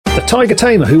The Tiger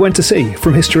Tamer Who Went to Sea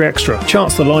from History Extra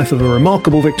charts the life of a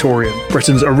remarkable Victorian,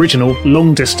 Britain's original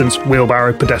long-distance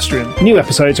wheelbarrow pedestrian. New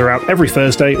episodes are out every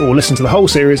Thursday, or listen to the whole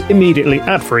series immediately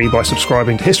ad-free by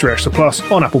subscribing to History Extra Plus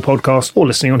on Apple Podcasts or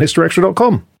listening on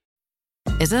historyextra.com.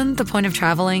 Isn't the point of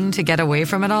traveling to get away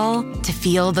from it all? To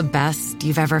feel the best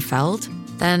you've ever felt?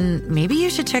 Then maybe you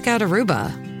should check out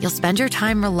Aruba. You'll spend your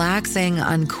time relaxing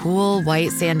on cool,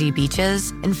 white, sandy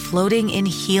beaches and floating in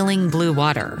healing blue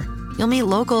water. You'll meet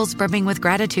locals brimming with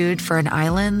gratitude for an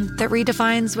island that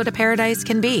redefines what a paradise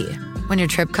can be. When your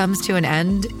trip comes to an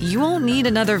end, you won't need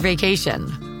another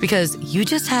vacation because you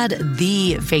just had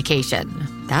the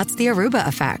vacation. That's the Aruba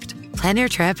effect. Plan your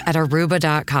trip at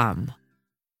Aruba.com.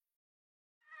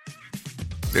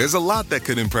 There's a lot that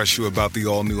could impress you about the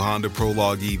all-new Honda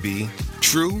Prologue EV.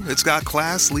 True, it's got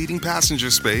class-leading passenger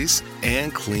space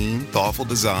and clean, thoughtful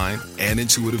design and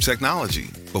intuitive technology.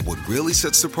 But what really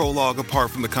sets the Prologue apart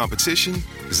from the competition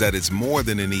is that it's more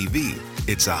than an EV.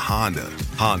 It's a Honda.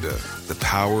 Honda, the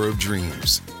power of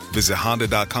dreams. Visit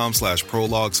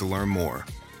honda.com/prologue to learn more.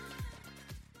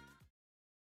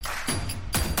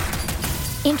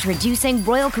 Introducing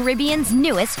Royal Caribbean's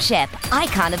newest ship,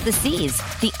 Icon of the Seas,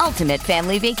 the ultimate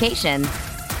family vacation.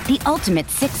 The ultimate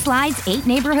 6 slides, 8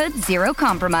 neighborhoods, 0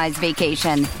 compromise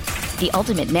vacation. The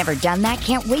ultimate never done that,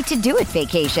 can't wait to do it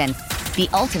vacation. The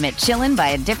ultimate chillin' by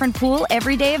a different pool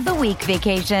every day of the week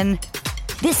vacation.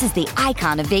 This is the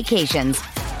Icon of Vacations.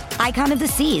 Icon of the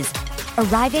Seas,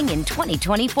 arriving in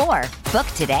 2024. Book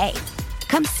today.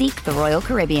 Come seek the Royal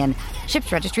Caribbean.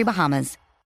 Ships Registry, Bahamas.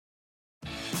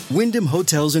 Wyndham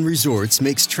Hotels and Resorts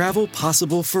makes travel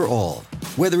possible for all.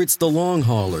 Whether it's the long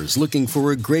haulers looking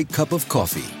for a great cup of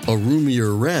coffee, a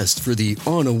roomier rest for the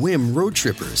on-a-whim road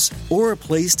trippers, or a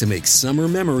place to make summer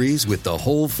memories with the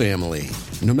whole family.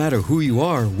 No matter who you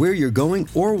are, where you're going,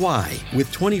 or why, with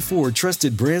 24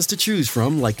 trusted brands to choose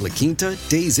from like La Quinta,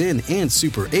 Days Inn, and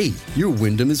Super 8, your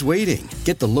Wyndham is waiting.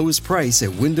 Get the lowest price at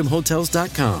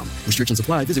wyndhamhotels.com. Restrictions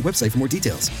apply. Visit website for more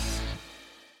details.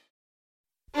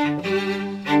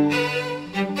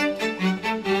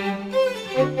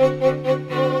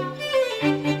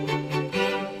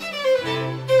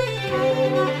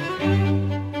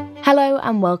 Hello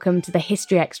and welcome to the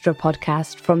History Extra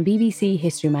podcast from BBC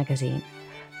History Magazine,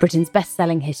 Britain's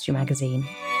best-selling history magazine.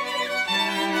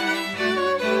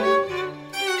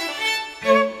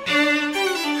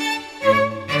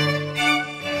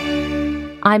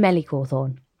 I'm Ellie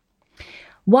Cawthorne.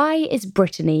 Why is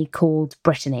Brittany called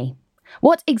Brittany?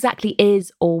 What exactly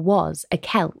is or was a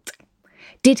Celt?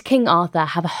 Did King Arthur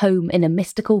have a home in a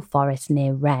mystical forest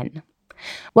near Rennes?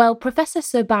 Well, Professor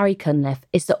Sir Barry Cunliffe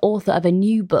is the author of a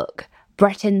new book,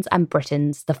 Bretons and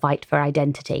Britons, The Fight for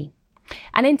Identity.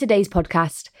 And in today's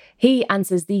podcast, he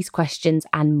answers these questions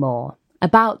and more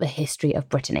about the history of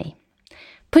Brittany.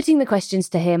 Putting the questions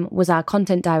to him was our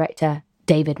content director,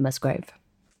 David Musgrove.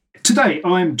 Today,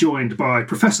 I'm joined by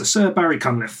Professor Sir Barry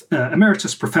Cunliffe,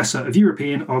 Emeritus Professor of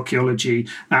European Archaeology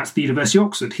at the University of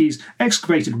Oxford. He's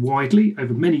excavated widely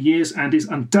over many years and is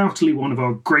undoubtedly one of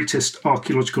our greatest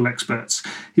archaeological experts.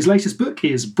 His latest book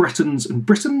is Bretons and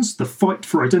Britons, The Fight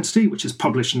for Identity, which is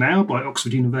published now by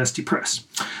Oxford University Press.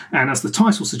 And as the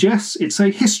title suggests, it's a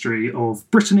history of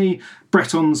Brittany,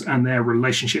 Bretons and their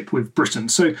relationship with Britain.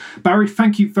 So, Barry,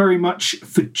 thank you very much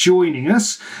for joining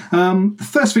us. The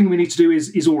first thing we need to do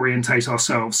is orientate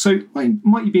ourselves. So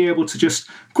might you be able to just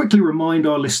quickly remind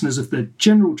our listeners of the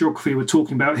general geography we're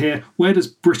talking about here? Where does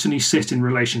Brittany sit in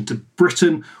relation to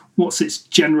Britain? What's its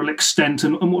general extent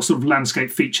and what sort of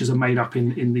landscape features are made up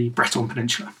in the Breton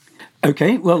Peninsula?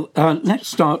 OK, well, let's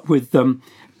start with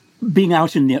being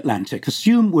out in the Atlantic.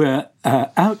 Assume we're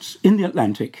out in the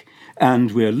Atlantic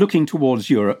and we're looking towards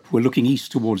Europe, we're looking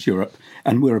east towards Europe,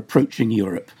 and we're approaching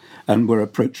Europe, and we're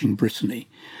approaching Brittany.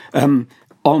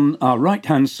 On our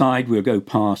right-hand side, we'll go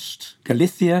past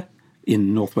Galicia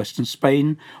in northwestern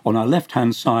Spain. On our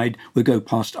left-hand side, we'll go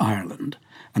past Ireland.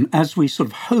 And as we sort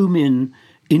of home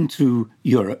into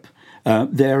Europe,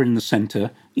 there in the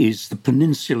centre is the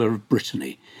peninsula of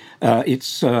Brittany.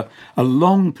 It's a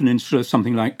long peninsula,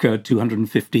 something like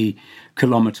 250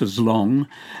 kilometres long.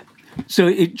 So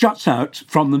it juts out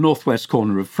from the northwest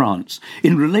corner of France.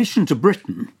 In relation to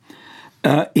Britain,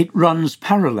 it runs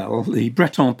parallel, the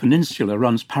Breton Peninsula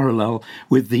runs parallel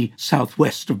with the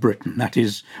southwest of Britain, that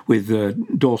is,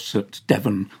 with Dorset,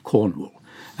 Devon, Cornwall.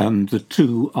 And the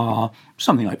two are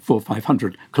something like 400 or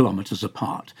 500 kilometres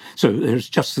apart. So there's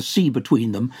just the sea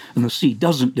between them, and the sea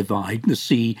doesn't divide. The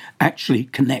sea actually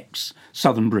connects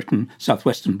southern Britain,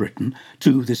 southwestern Britain,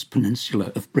 to this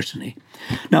peninsula of Brittany.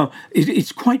 Now,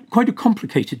 it's quite a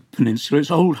complicated peninsula.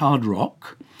 It's old hard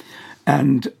rock,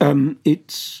 and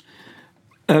it's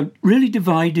really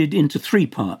divided into three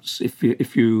parts. If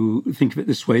you think of it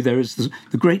this way, there is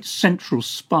the great central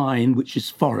spine, which is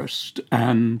forest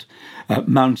and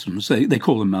mountains. They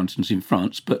call them mountains in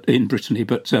France, but in Brittany,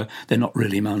 but they're not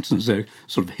really mountains. They're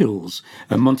sort of hills,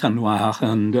 Montagne Noire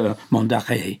and Mont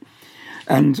d'Arrée.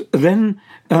 And then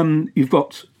you've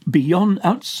got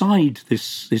outside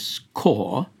this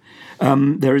core,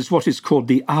 there is what is called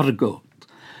the Argot.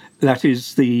 That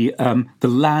is the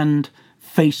land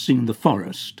facing the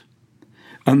forest.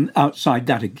 And outside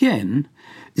that again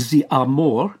is the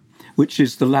Armor, which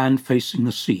is the land facing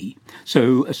the sea.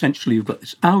 So essentially you've got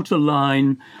this outer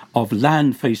line of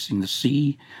land facing the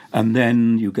sea, and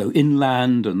then you go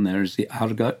inland and there is the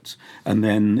Argot, and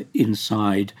then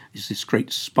inside is this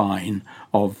great spine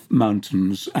of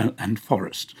mountains and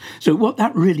forest. So what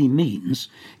that really means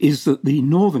is that the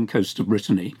northern coast of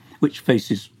Brittany, which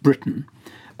faces Britain,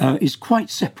 is quite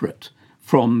separate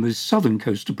from the southern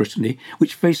coast of Brittany,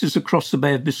 which faces across the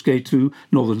Bay of Biscay to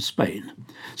northern Spain.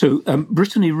 So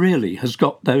Brittany really has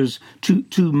got those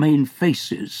two main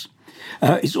faces.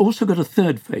 It's also got a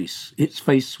third face. It's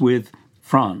face with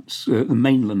France, the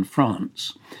mainland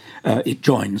France. It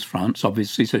joins France,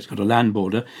 obviously, so it's got a land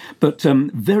border. But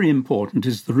very important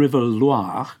is the River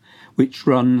Loire, which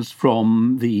runs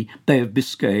from the Bay of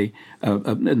Biscay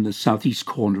in the southeast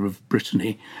corner of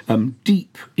Brittany,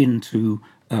 deep into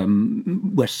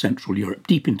West Central Europe,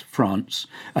 deep into France,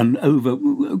 and over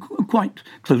quite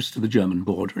close to the German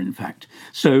border, in fact.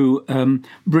 So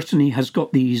Brittany has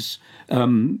got these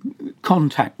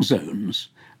contact zones,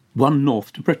 one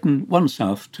north to Britain, one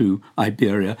south to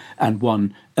Iberia, and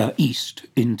one east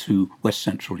into West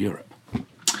Central Europe.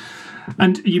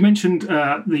 And you mentioned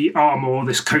the Armor,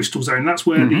 this coastal zone. That's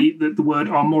where the word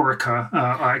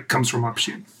Armorica comes from, I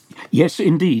presume. Yes,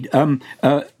 indeed.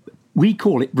 We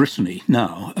call it Brittany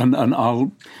now, and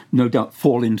I'll no doubt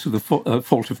fall into the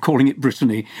fault of calling it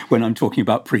Brittany when I'm talking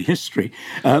about prehistory.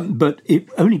 But it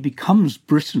only becomes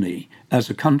Brittany as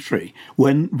a country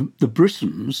when the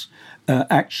Britons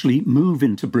actually move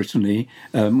into Brittany.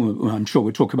 I'm sure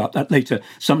we'll talk about that later,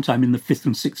 sometime in the 5th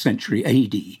and 6th century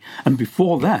AD. And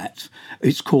before that,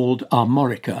 it's called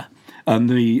Armorica. And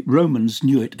the Romans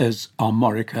knew it as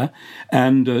Armorica,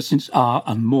 and since Ar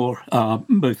and Mor are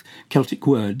both Celtic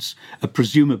words,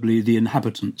 presumably the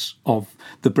inhabitants of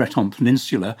the Breton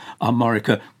Peninsula,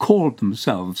 Armorica, called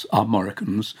themselves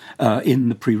Armoricans in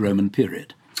the pre-Roman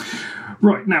period.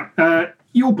 Right, now,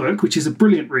 your book, which is a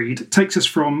brilliant read, takes us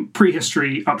from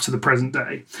prehistory up to the present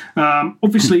day.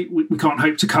 Obviously, we can't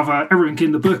hope to cover everything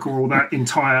in the book or all that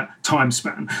entire time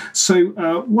span. So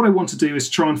what I want to do is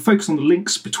try and focus on the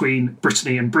links between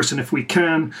Brittany and Britain if we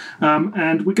can.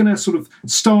 And we're going to sort of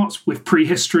start with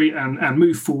prehistory and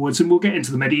move forwards, and we'll get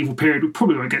into the medieval period. We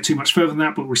probably won't get too much further than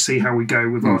that, but we'll see how we go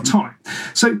with our time.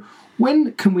 So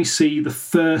when can we see the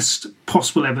first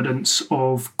possible evidence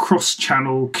of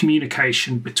cross-channel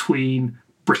communication between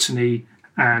Brittany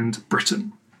and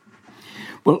Britain?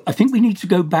 Well, I think we need to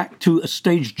go back to a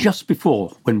stage just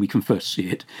before when we can first see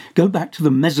it. Go back to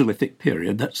the Mesolithic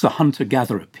period, that's the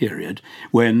hunter-gatherer period,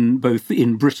 when both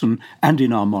in Britain and in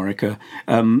Armorica,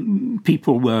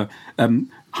 people were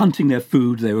hunting their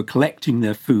food, they were collecting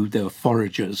their food, they were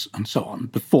foragers and so on,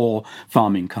 before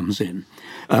farming comes in.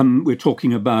 We're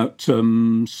talking about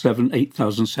 8,000,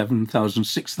 7,000,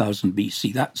 6,000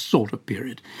 BC, that sort of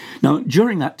period. Now,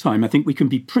 during that time, I think we can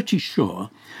be pretty sure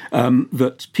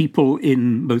that people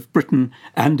in both Britain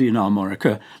and in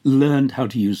Armorica learned how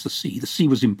to use the sea. The sea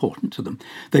was important to them.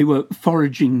 They were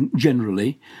foraging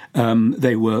generally.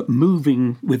 They were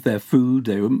moving with their food.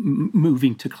 They were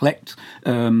moving to collect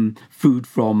food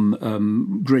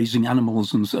from grazing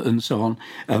animals and so on,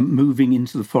 moving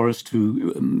into the forest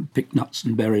to pick nuts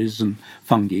and berries and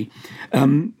fungi.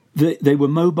 They were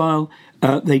mobile.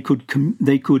 They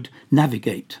could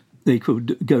navigate. They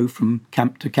could go from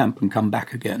camp to camp and come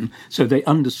back again. So they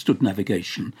understood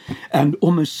navigation. And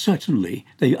almost certainly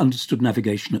they understood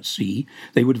navigation at sea.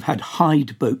 They would have had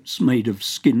hide boats made of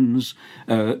skins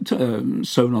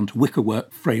sewn onto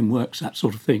wickerwork, frameworks, that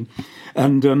sort of thing.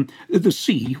 And the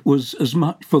sea was as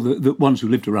much, for the ones who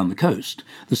lived around the coast,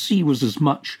 the sea was as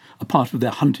much a part of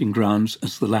their hunting grounds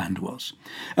as the land was.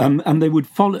 And they would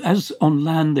follow, as on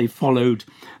land they followed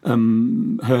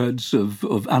herds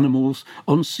of animals,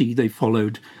 on sea they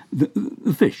followed the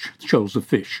fish, shoals of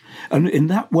fish. And in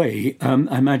that way,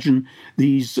 I imagine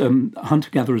these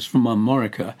hunter-gatherers from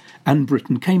Armorica and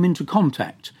Britain came into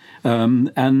contact.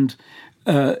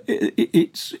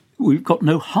 We've got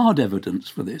no hard evidence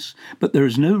for this, but there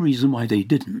is no reason why they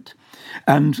didn't.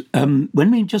 And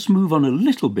when we just move on a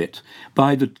little bit,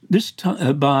 by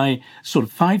sort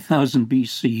of 5,000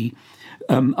 BC,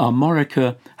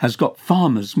 Armorica has got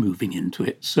farmers moving into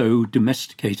it, so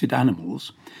domesticated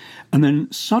animals. And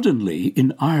then suddenly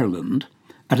in Ireland,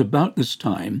 at about this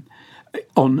time,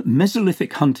 on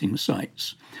Mesolithic hunting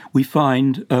sites, we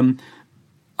find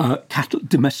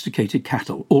domesticated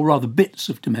cattle, or rather bits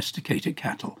of domesticated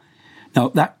cattle. Now,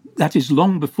 that is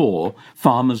long before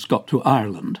farmers got to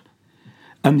Ireland.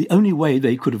 And the only way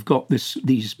they could have got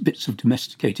these bits of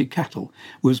domesticated cattle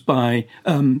was by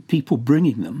people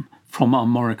bringing them from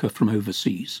Armorica from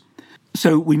overseas.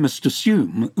 So we must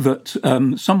assume that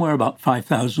somewhere about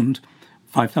 5,000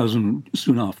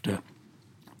 soon after,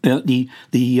 the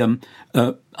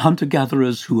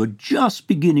hunter-gatherers who were just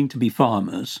beginning to be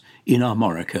farmers in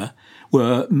Armorica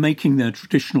were making their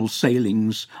traditional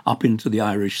sailings up into the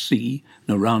Irish Sea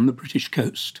and around the British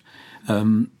coast.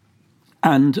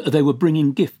 And they were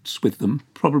bringing gifts with them,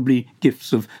 probably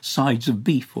gifts of sides of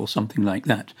beef or something like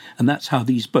that. And that's how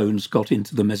these bones got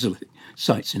into the Mesolithic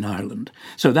sites in Ireland.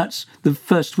 So that's the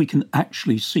first we can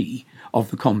actually see of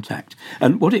the contact.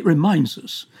 And what it reminds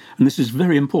us, and this is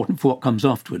very important for what comes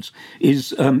afterwards,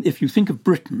 is if you think of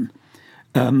Britain,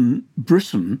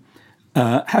 Britain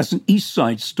has an east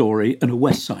side story and a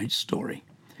west side story.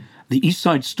 The east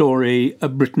side story,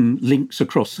 Britain links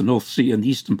across the North Sea and the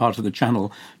eastern part of the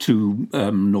Channel to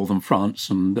northern France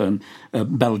and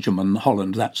Belgium and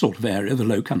Holland, that sort of area, the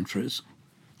Low Countries.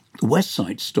 The west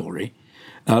side story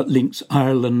links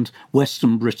Ireland,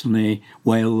 Western Brittany,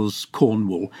 Wales,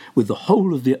 Cornwall, with the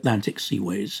whole of the Atlantic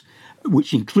seaways,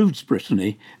 which includes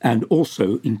Brittany and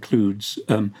also includes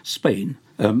Spain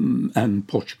and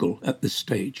Portugal at this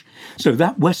stage. So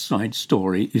that west side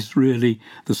story is really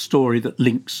the story that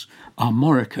links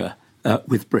Armorica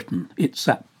with Britain. It's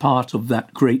that part of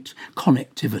that great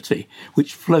connectivity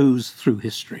which flows through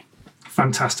history.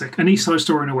 Fantastic. An east side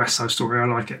story and a west side story. I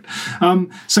like it.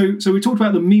 So we talked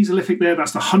about the Mesolithic there.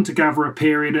 That's the hunter-gatherer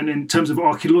period. And in terms of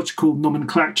archaeological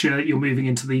nomenclature, you're moving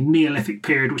into the Neolithic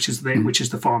period, which is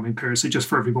the farming period. So just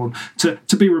for everyone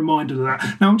to be reminded of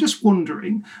that. Now, I'm just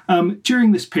wondering,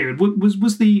 during this period,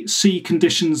 was the sea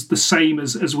conditions the same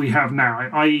as we have now?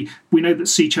 I.e., we know that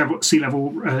sea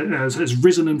level has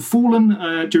risen and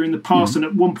fallen during the past, and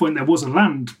at one point there was a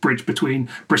land bridge between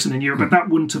Britain and Europe, but that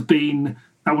wouldn't have been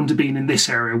in this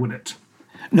area, would it?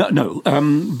 No.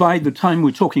 By the time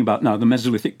we're talking about now, the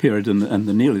Mesolithic period and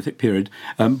the Neolithic period,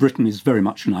 Britain is very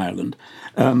much an island.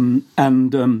 And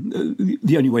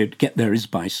the only way to get there is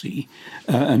by sea.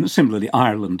 And similarly,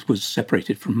 Ireland was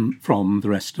separated from the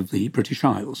rest of the British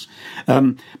Isles.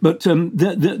 But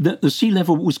the sea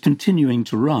level was continuing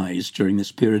to rise during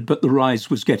this period, but the rise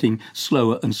was getting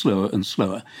slower and slower and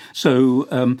slower. So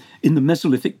in the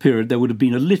Mesolithic period, there would have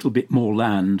been a little bit more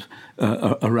land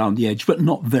around the edge, but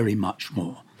not very much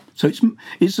more. So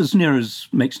it's as near as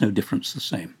makes no difference the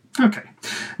same. Okay.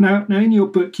 Now in your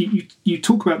book, you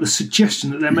talk about the suggestion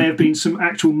that there may have been some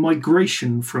actual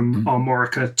migration from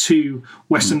Armorica to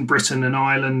Western Britain and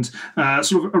Ireland,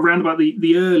 sort of around about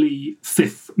the early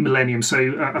 5th millennium.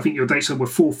 So I think your dates were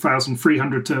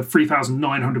 4,300 to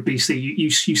 3,900 BC. You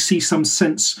see some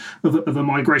sense of a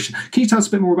migration. Can you tell us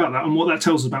a bit more about that and what that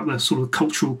tells us about the sort of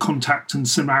cultural contact and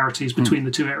similarities between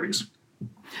the two areas?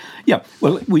 Yeah,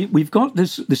 well, we've got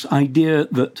this idea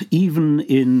that even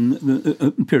in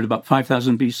the period about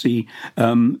 5,000 BC,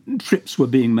 trips were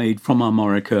being made from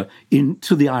Armorica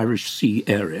into the Irish Sea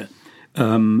area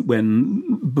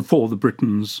before the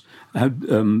Britons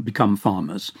had become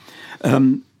farmers.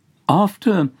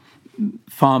 After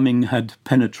farming had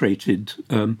penetrated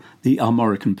the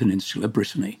Armorican Peninsula,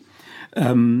 Brittany,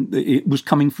 it was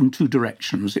coming from two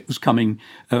directions. It was coming,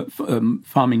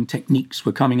 farming techniques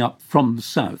were coming up from the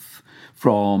south,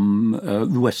 from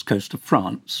the west coast of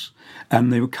France,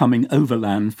 and they were coming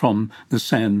overland from the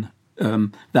Seine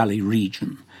Valley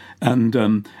region.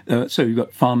 And so you've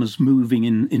got farmers moving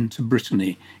into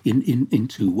Brittany in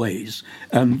two ways.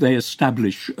 And they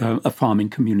establish a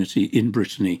farming community in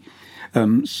Brittany,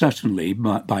 certainly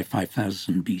by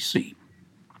 5000 BC.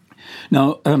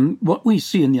 Now, what we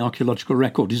see in the archaeological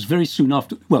record is very soon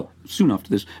after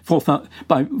this,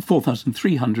 by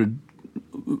 4,300,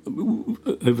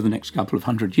 over the next couple of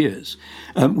hundred years,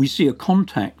 we see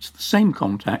the same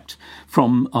contact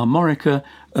from Armorica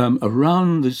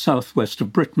around the southwest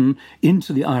of Britain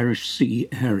into the Irish Sea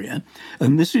area.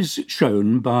 And this is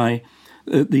shown by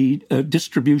the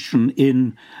distribution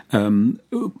in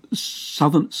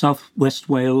southwest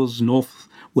Wales,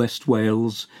 northwest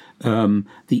Wales,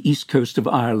 the east coast of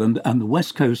Ireland and the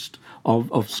west coast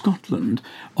of Scotland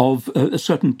of a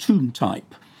certain tomb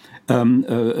type.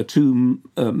 a tomb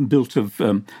built of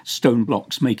stone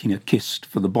blocks, making a kist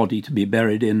for the body to be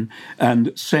buried in,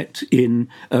 and set in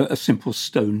a simple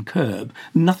stone curb.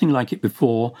 Nothing like it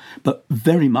before, but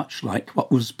very much like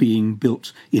what was being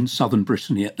built in southern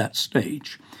Brittany at that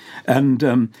stage.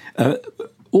 And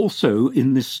also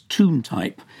in this tomb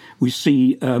type, we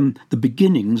see the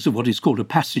beginnings of what is called a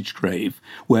passage grave,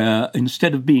 where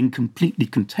instead of being completely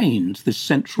contained, this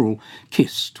central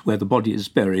kist where the body is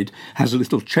buried has a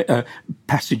little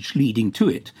passage leading to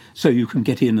it, so you can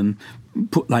get in and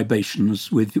put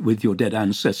libations with your dead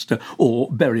ancestor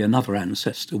or bury another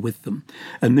ancestor with them.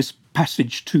 And this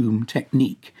passage tomb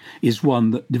technique is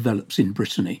one that develops in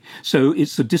Brittany. So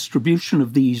it's the distribution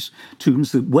of these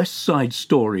tombs, the West Side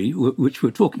story, which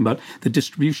we're talking about, the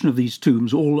distribution of these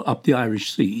tombs all up the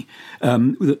Irish Sea,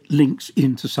 that links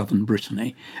into southern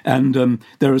Brittany. And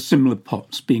there are similar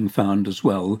pots being found as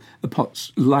well. The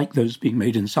pots like those being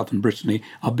made in southern Brittany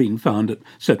are being found at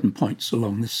certain points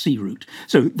along the sea route.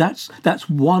 So that's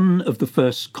one of the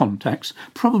first contacts,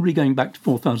 probably going back to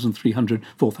 4,300,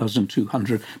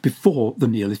 4,200, before the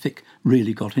Neolithic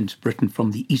really got into Britain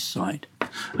from the east side.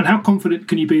 And how confident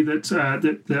can you be that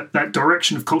that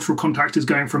direction of cultural contact is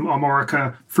going from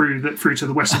Armorica through to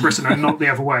the west of Britain and not the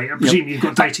other way? Presumably you've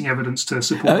got dating evidence to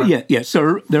support that. Yeah.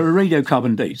 So there are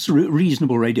radiocarbon dates,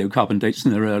 reasonable radiocarbon dates,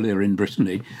 and they're earlier in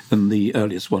Brittany than the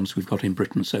earliest ones we've got in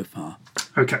Britain so far.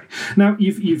 Okay. Now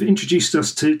you've introduced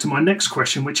us to my next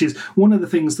question, which is one of the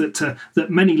things that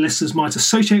many listeners might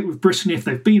associate with Brittany if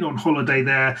they've been on holiday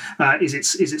there is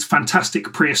its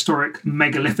fantastic prehistoric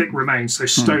megalithic remains, so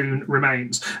stone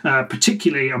remains.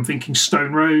 Particularly, I'm thinking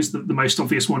Stone Rose. The most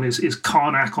obvious one is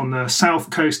Carnac on the south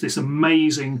coast. This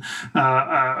amazing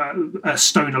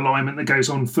stone alignment that goes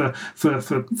on for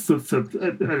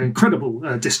an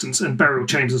incredible distance, and burial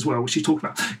chambers as well, which you talked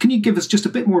about. Can you give us just a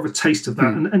bit more of a taste of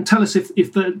that, and tell us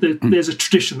if there's a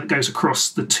tradition that goes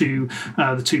across the two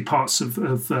parts of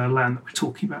land that we're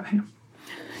talking about here?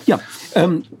 Yeah.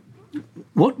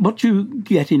 What you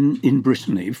get in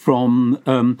Brittany from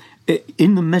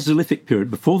in the Mesolithic period,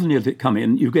 before the Neolithic come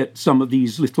in, you get some of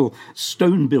these little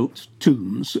stone-built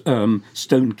tombs,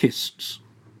 stone kists,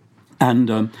 and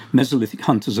Mesolithic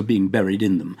hunters are being buried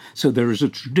in them. So there is a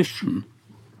tradition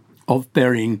of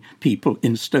burying people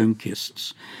in stone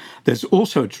kists. There's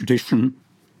also a tradition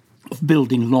of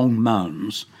building long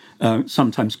mounds,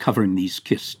 sometimes covering these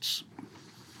kists.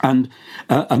 And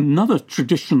another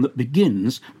tradition that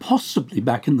begins, possibly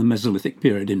back in the Mesolithic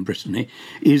period in Brittany,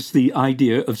 is the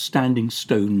idea of standing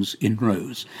stones in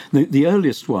rows. The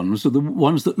earliest ones, or the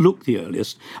ones that look the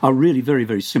earliest, are really very,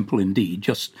 very simple indeed,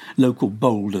 just local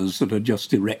boulders that are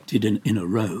just erected in a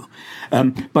row.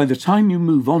 By the time you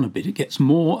move on a bit, it gets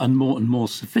more and more and more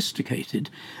sophisticated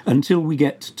until we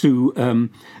get to,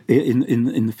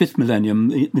 in the fifth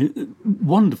millennium,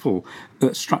 wonderful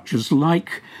structures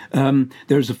like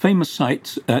there's a famous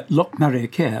site at Loch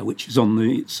Marriacare, which is on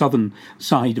the southern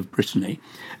side of Brittany,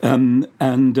 and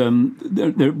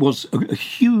there was a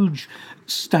huge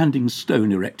standing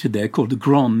stone erected there called the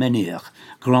Grand Menhir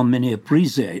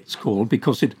Brisé, it's called,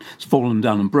 because it's fallen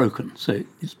down and broken, so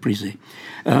it's brisé.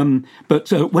 But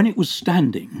when it was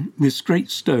standing, this great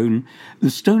stone, the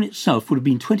stone itself would have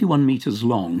been 21 metres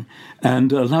long,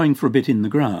 and allowing for a bit in the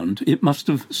ground, it must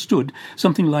have stood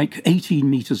something like 18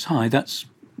 metres high. That's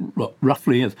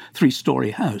roughly a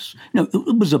 3-storey house. No,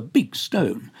 it was a big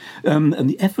stone. And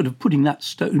the effort of putting that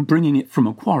stone, bringing it from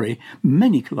a quarry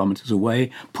many kilometres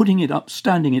away, putting it up,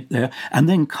 standing it there, and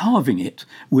then carving it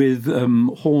with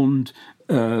horned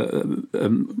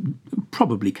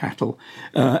probably cattle,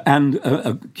 and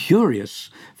a curious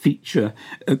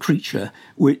creature,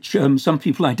 which some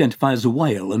people identify as a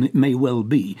whale, and it may well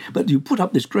be. But you put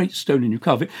up this great stone and you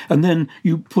carve it, and then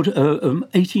you put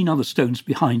 18 other stones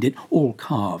behind it, all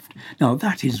carved. Now,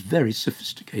 that is very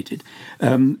sophisticated.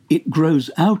 It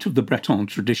grows out of the Breton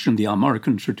tradition, the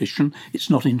Armorican tradition. It's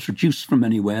not introduced from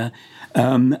anywhere.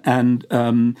 Then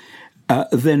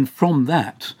from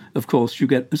that, of course, you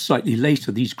get slightly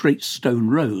later these great stone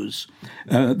rows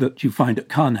that you find at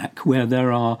Carnac, where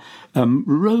there are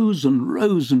rows and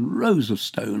rows and rows of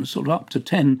stones, sort of up to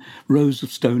 10 rows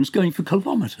of stones going for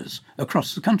kilometres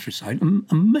across the countryside.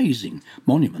 Amazing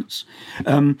monuments.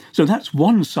 So that's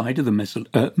one side of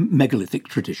the megalithic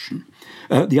tradition.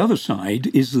 The other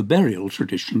side is the burial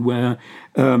tradition, where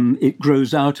it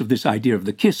grows out of this idea of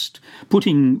the kist,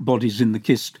 putting bodies in the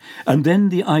kist, and then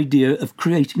the idea of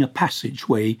creating a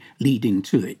passageway leading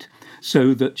to it,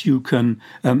 so that you can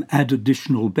add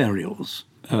additional burials.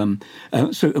 And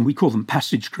we call them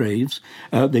passage graves.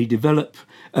 They develop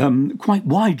quite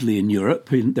widely in Europe.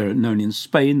 They're known in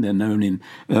Spain, they're known in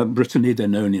Brittany, they're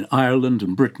known in Ireland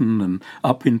and Britain and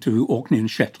up into Orkney and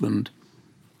Shetland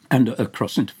and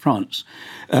across into France.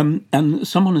 And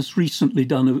someone has recently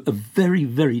done a very,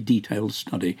 very detailed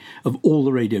study of all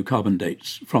the radiocarbon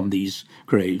dates from these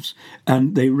graves,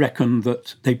 and they reckon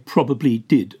that they probably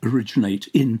did originate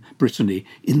in Brittany,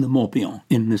 in the Morbihan,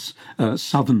 in this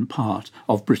southern part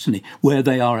of Brittany, where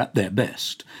they are at their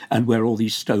best and where all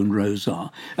these stone rows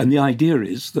are. And the idea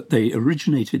is that they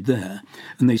originated there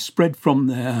and they spread from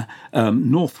there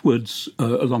northwards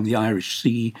along the Irish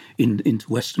Sea into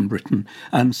western Britain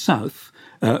and south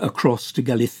across to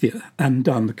Galicia and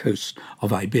down the coast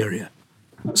of Iberia.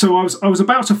 So I was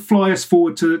about to fly us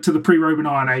forward to the pre-Roman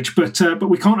Iron Age, but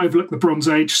we can't overlook the Bronze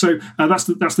Age. So that's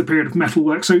the period of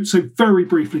metalwork. So very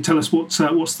briefly, tell us what's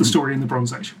the story in the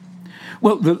Bronze Age.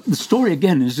 Well, the story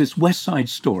again is this West Side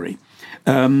story.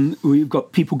 We've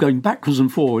got people going backwards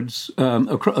and forwards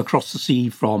across the sea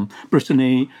from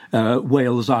Brittany,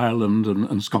 Wales, Ireland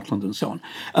and Scotland and so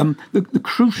on. The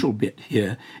crucial bit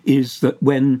here is that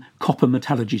when copper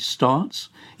metallurgy starts,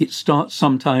 it starts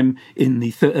sometime in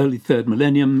the early third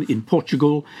millennium in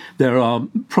Portugal. There are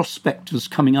prospectors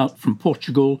coming out from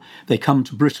Portugal. They come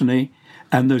to Brittany.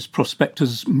 And those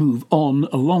prospectors move on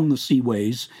along the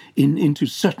seaways into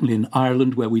certainly in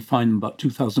Ireland, where we find them about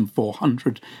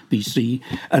 2,400 BC,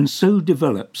 and so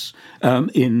develops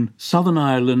in southern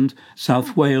Ireland,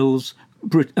 South Wales,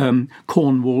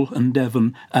 Cornwall and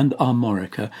Devon and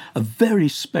Armorica, a very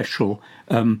special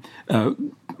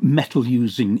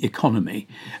metal-using economy.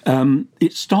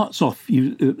 It starts off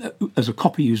as a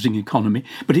copper-using economy,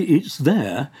 but it's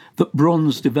there that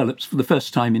bronze develops for the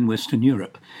first time in Western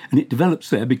Europe. And it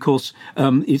develops there because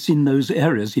it's in those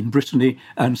areas in Brittany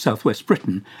and southwest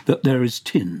Britain that there is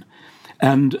tin.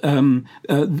 And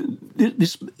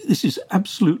this is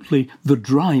absolutely the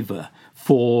driver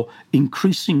for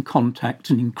increasing contact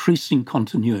and increasing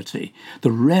continuity.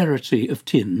 The rarity of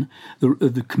tin,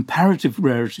 the comparative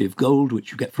rarity of gold,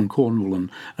 which you get from Cornwall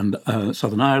and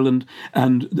Southern Ireland,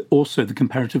 and also the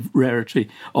comparative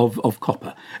rarity of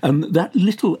copper. That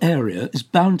little area is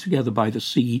bound together by the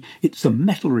sea. It's a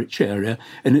metal-rich area,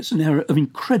 and it's an area of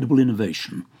incredible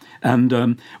innovation.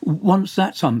 And once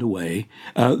that's underway,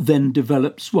 then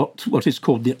develops what is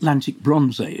called the Atlantic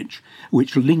Bronze Age,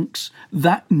 which links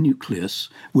that nucleus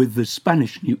with the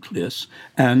Spanish nucleus.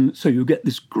 And so you get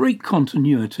this great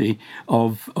continuity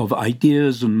of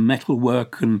ideas and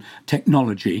metalwork and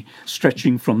technology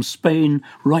stretching from Spain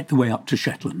right the way up to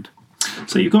Shetland.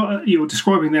 So you're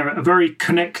describing there a very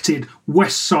connected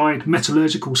West Side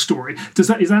metallurgical story. Is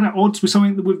that at odds with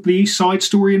something with the East Side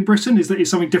story in Britain? Is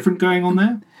something different going on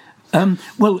there?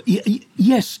 Well,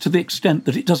 yes, to the extent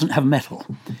that it doesn't have metal.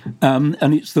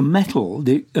 And it's the metal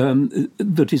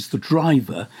that is the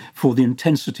driver for the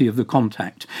intensity of the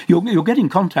contact. You're getting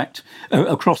contact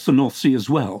across the North Sea as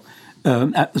well.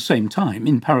 At the same time,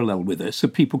 in parallel with this, so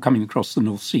people coming across the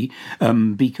North Sea,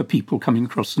 Beaker people coming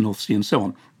across the North Sea and so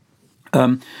on.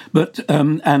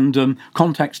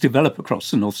 Contacts develop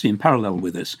across the North Sea in parallel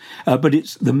with this. But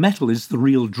the metal is the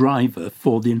real driver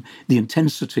for the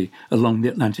intensity along the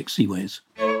Atlantic seaways.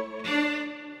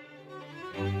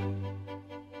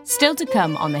 Still to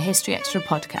come on the History Extra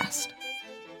podcast.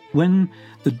 When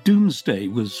the Domesday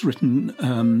was written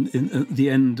at the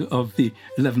end of the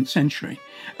 11th century,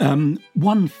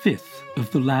 1/5 of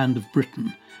the land of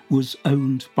Britain was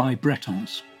owned by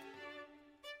Bretons.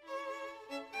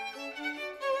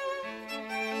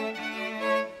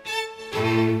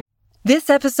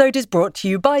 This episode is brought to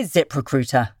you by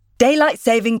ZipRecruiter. Daylight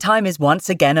saving time is once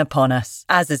again upon us,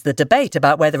 as is the debate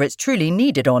about whether it's truly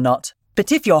needed or not.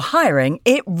 But if you're hiring,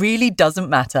 it really doesn't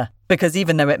matter, because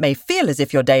even though it may feel as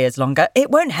if your day is longer,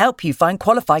 it won't help you find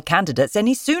qualified candidates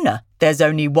any sooner. There's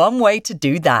only one way to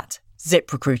do that: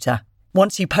 ZipRecruiter.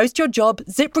 Once you post your job,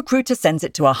 ZipRecruiter sends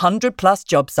it to 100+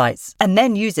 job sites and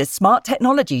then uses smart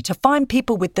technology to find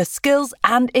people with the skills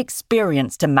and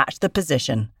experience to match the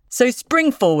position. So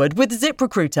spring forward with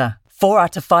ZipRecruiter. 4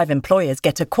 out of 5 employers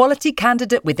get a quality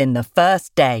candidate within the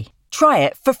first day. Try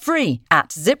it for free at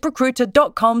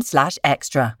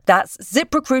ZipRecruiter.com/extra. That's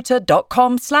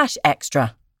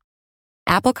ZipRecruiter.com/extra.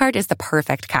 Apple Card is the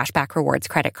perfect cashback rewards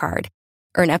credit card.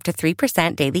 Earn up to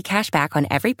 3% daily cashback on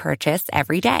every purchase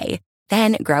every day.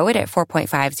 Then grow it at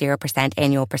 4.50%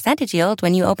 annual percentage yield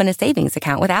when you open a savings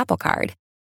account with Apple Card.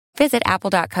 Visit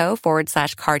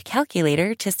apple.co/card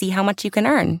calculator to see how much you can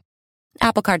earn.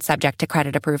 Apple Card subject to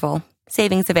credit approval.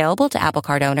 Savings available to Apple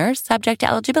Card owners subject to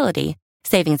eligibility.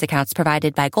 Savings accounts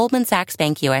provided by Goldman Sachs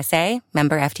Bank USA,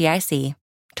 member FDIC.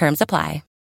 Terms apply.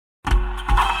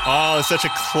 Oh, it's such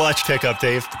a clutch pickup,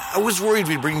 Dave. I was worried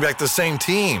we'd bring back the same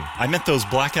team. I meant those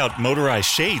blackout motorized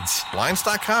shades.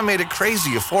 Blinds.com made it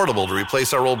crazy affordable to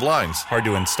replace our old blinds. Hard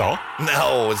to install?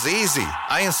 No, it's easy.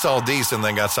 I installed these and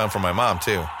then got some for my mom,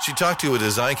 too. She talked to a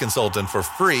design consultant for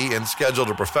free and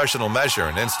scheduled a professional measure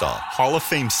and install. Hall of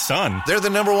Fame son. They're the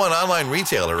 #1 online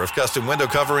retailer of custom window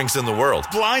coverings in the world.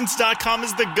 Blinds.com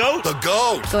is the GOAT. The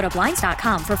GOAT! Go to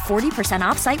Blinds.com for 40%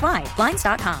 off site-wide.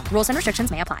 Blinds.com. Rules and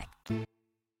restrictions may apply.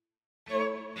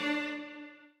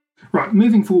 Right,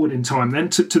 moving forward in time then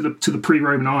to the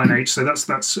pre-Roman Iron Age. So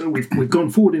that's we've gone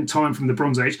forward in time from the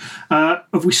Bronze Age.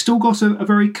 Have we still got a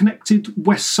very connected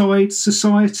West Side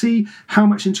society? How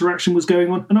much interaction was going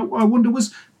on? And I wonder,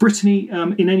 was Brittany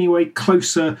in any way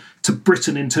closer to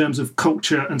Britain in terms of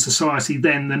culture and society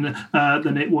then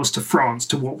than it was to France,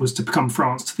 to what was to become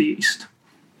France to the east?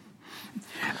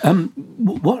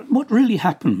 What really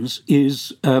happens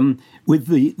is with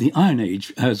the Iron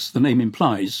Age, as the name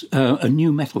implies, a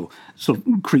new metal sort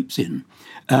of creeps in,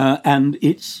 and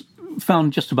it's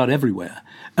found just about everywhere,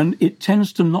 and it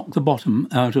tends to knock the bottom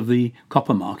out of the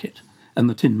copper market and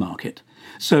the tin market.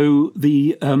 So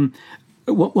the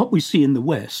what we see in the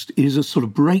West is a sort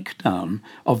of breakdown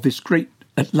of this great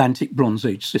Atlantic Bronze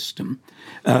Age system,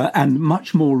 and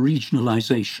much more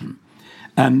regionalisation.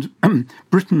 And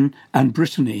Britain and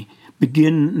Brittany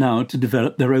begin now to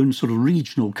develop their own sort of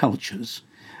regional cultures,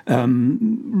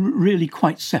 really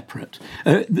quite separate.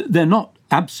 They're not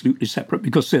absolutely separate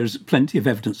because there's plenty of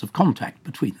evidence of contact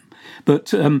between them.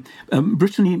 But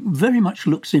Brittany very much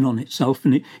looks in on itself,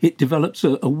 and it develops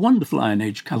a wonderful Iron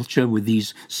Age culture with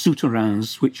these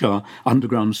souterrains, which are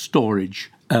underground storage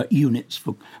units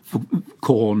for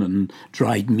corn and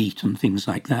dried meat and things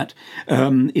like that.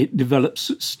 It develops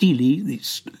stele,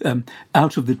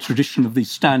 out of the tradition of the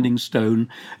standing stone.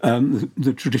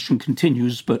 The tradition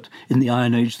continues, but in the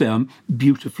Iron Age they are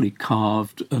beautifully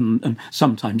carved and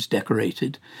sometimes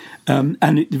decorated.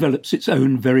 And it develops its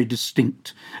own very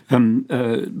distinct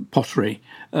pottery,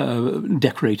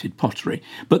 decorated pottery.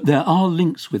 But there are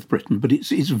links with Britain, but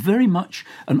it's very much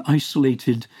an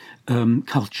isolated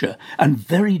culture and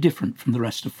very different from the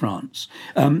rest of France.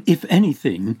 If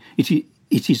anything,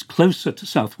 it is closer to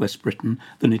southwest Britain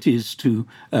than it is to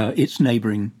its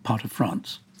neighbouring part of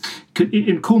France.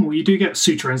 In Cornwall, you do get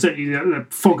souterrains, don't you? The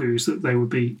fogus that they would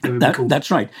be called.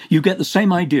 That's right. You get the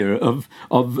same idea of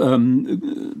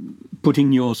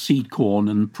putting your seed corn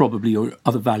and probably your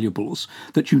other valuables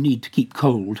that you need to keep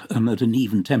cold and at an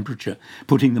even temperature,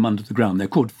 putting them under the ground. They're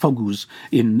called fogus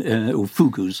or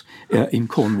fugus in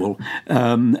Cornwall,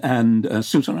 and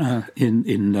souterrain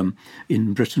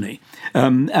in Brittany.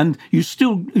 And you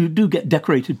do get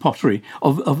decorated pottery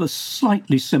of a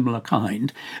slightly similar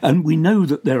kind, and we know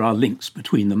that there are links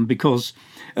between them because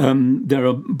there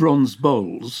are bronze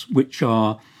bowls which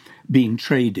are being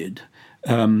traded,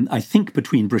 I think,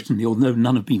 between Brittany, although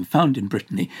none have been found in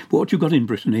Brittany. But what you've got in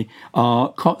Brittany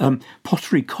are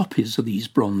pottery copies of these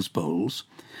bronze bowls.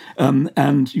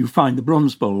 And you find the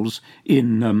bronze bowls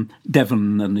in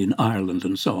Devon and in Ireland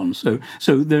and so on. So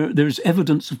there's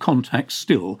evidence of contact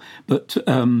still, but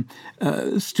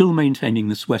still maintaining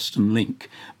this Western link,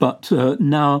 but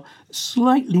now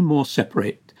slightly more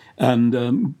separate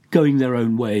and going their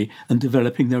own way and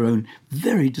developing their own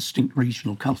very distinct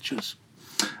regional cultures.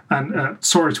 And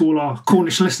sorry to all our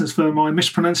Cornish listeners for my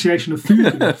mispronunciation of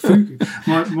fugu. Fugu.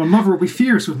 My mother will be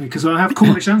furious with me because I have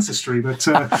Cornish ancestry. But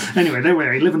anyway, there we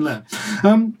are. Live and learn.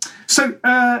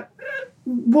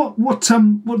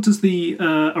 What does the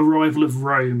arrival of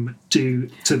Rome do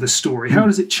to the story? How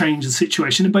does it change the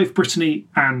situation in both Brittany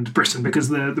and Britain? Because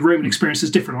the Roman experience is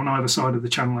different on either side of the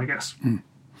channel, I guess.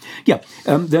 Yeah,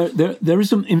 there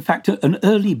is, in fact, an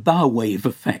early bow wave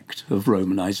effect of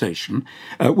Romanisation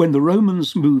when the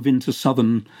Romans move into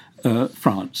southern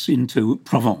France, into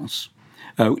Provence,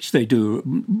 which they do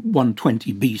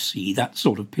 120 BC, that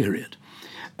sort of period.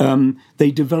 They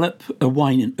develop a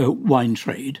wine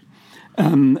trade.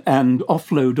 And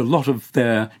offload a lot of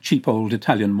their cheap old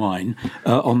Italian wine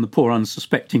on the poor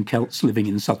unsuspecting Celts living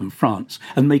in southern France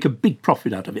and make a big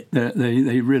profit out of it.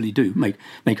 They really do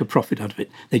make a profit out of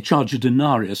it. They charge a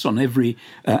denarius on every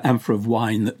amphora of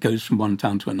wine that goes from one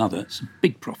town to another. It's a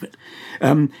big profit.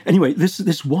 Anyway,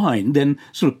 this wine then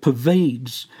sort of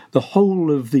pervades the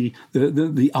whole of the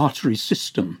artery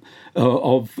system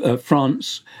of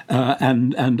France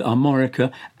and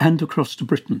Armorica and across to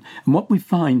Britain. And what we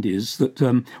find is that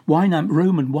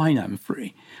Roman wine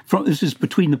amphorae, this is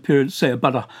between the periods, say,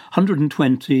 about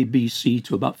 120 BC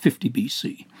to about 50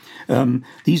 BC.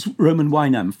 These Roman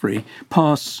wine amphorae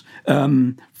pass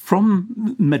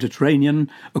from Mediterranean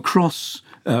across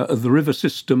the river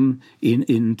system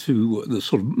into the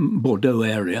sort of Bordeaux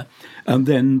area, and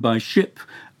then by ship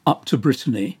up to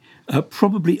Brittany,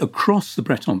 probably across the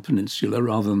Breton Peninsula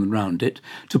rather than round it,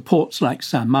 to ports like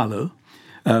Saint-Malo,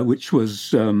 which was,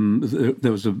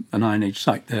 there was an Iron Age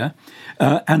site there.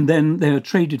 And then they are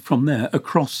traded from there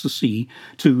across the sea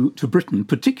to Britain,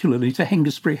 particularly to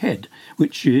Hengistbury Head,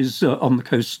 which is on the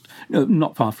coast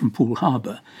not far from Poole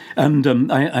Harbour.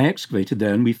 And I excavated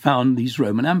there and we found these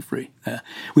Roman amphorae there.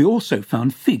 We also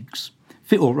found figs,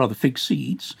 or rather fig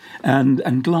seeds,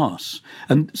 and glass.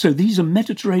 And so these are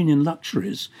Mediterranean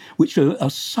luxuries which are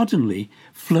suddenly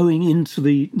flowing into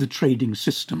the trading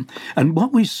system. And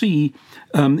what we see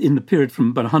in the period from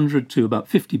about 100 to about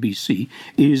 50 BC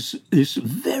is this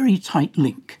very tight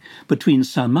link between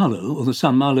Saint-Malo, or the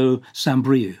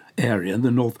Saint-Malo-Saint-Brieuc area, the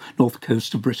north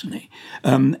coast of Brittany,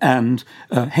 and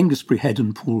Hengistbury Head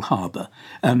and Poole Harbour,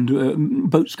 and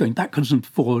boats going backwards and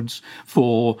forwards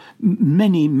for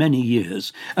many, many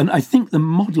years. And I think the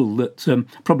model that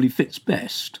probably fits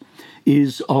best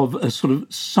is of a sort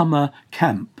of summer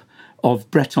camp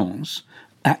of Bretons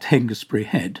at Hengistbury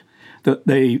Head, that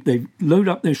they load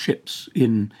up their ships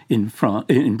in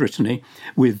Brittany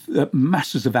with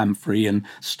masses of amphorae and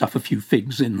stuff a few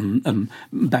figs in and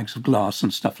bags of glass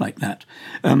and stuff like that,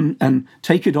 and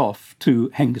take it off to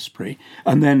Hengistbury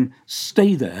and then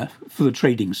stay there for the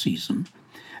trading season.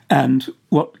 And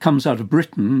what comes out of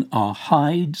Britain are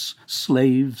hides,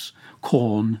 slaves,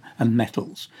 corn and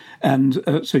metals. And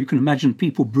so you can imagine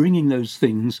people bringing those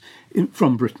things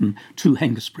from Britain to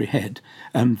Hengistbury Head.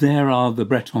 And there are the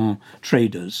Breton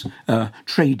traders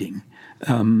trading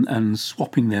and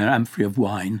swapping their amphorae of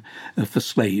wine for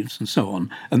slaves and so on,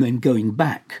 and then going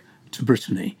back to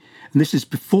Brittany. And this is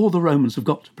before the Romans have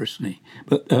got to Brittany.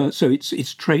 But so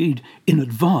it's trade in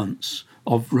advance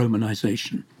of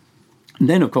Romanisation. And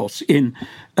then, of course, in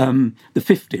the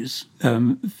 50s,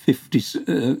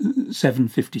 57,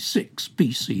 56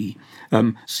 BC,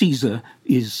 Caesar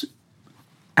is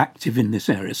active in this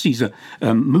area. Caesar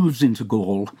moves into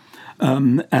Gaul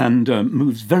and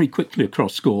moves very quickly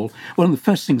across Gaul. One of the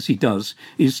first things he does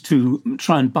is to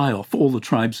try and buy off all the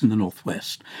tribes in the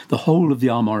northwest, the whole of the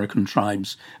Armorican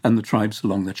tribes and the tribes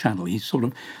along the Channel. He sort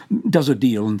of does a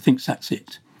deal and thinks that's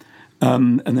it.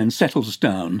 And then settles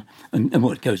down, and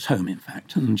well, it goes home, in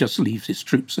fact, and just leaves his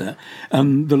troops there.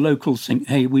 And the locals think,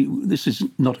 hey, this is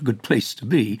not a good place to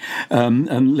be,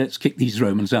 and let's kick these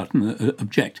Romans out and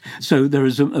object. So there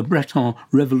is a Breton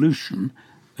revolution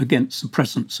against the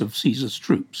presence of Caesar's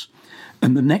troops.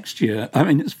 And the next year, I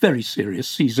mean, it's very serious.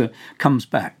 Caesar comes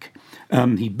back.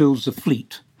 He builds a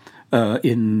fleet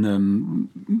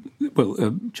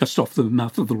just off the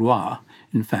mouth of the Loire,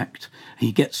 in fact.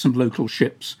 He gets some local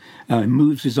ships,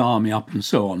 moves his army up and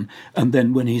so on, and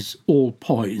then when he's all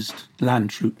poised, land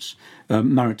troops,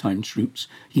 maritime troops,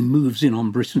 he moves in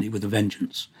on Brittany with a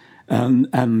vengeance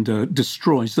and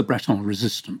destroys the Breton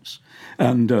resistance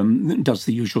and does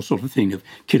the usual sort of thing of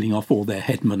killing off all their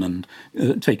headmen and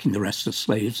taking the rest as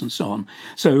slaves and so on.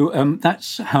 So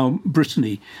that's how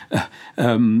Brittany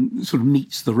sort of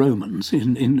meets the Romans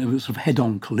in a sort of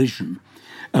head-on collision.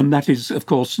 And that is, of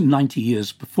course, 90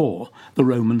 years before the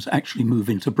Romans actually move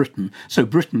into Britain. So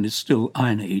Britain is still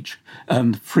Iron Age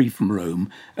and free from Rome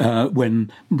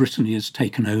when Brittany is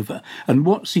taken over. And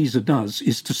what Caesar does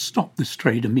is to stop this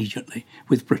trade immediately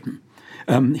with Britain.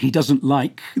 He doesn't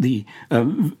like the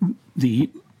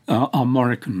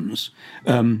Armoricans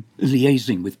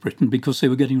liaising with Britain because they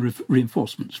were getting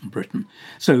reinforcements from Britain.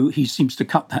 So he seems to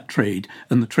cut that trade,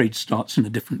 and the trade starts in a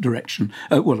different direction,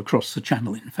 across the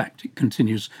Channel, in fact. It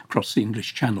continues across the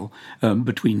English Channel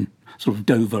between sort of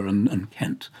Dover and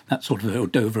Kent, that sort of, or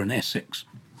Dover and Essex.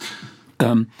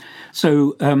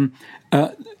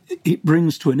 It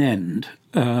brings to an end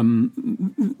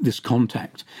this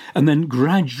contact. And then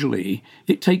gradually,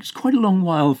 it takes quite a long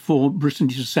while for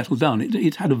Brittany to settle down.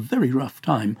 It had a very rough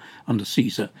time under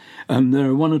Caesar. And there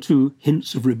are one or two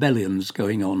hints of rebellions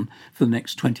going on for the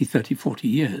next 20, 30, 40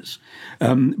 years.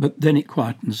 But then it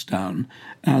quietens down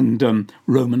and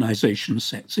Romanization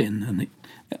sets in, and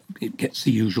it gets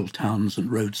the usual towns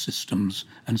and road systems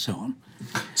and so on.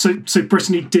 So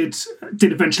Brittany did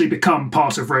eventually become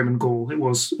part of Roman Gaul. It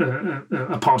was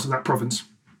a part of that province.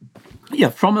 Yeah,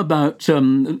 from about the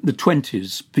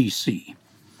 20s BC,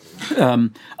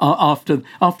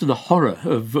 after the horror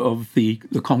of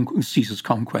Caesar's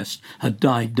conquest had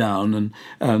died down,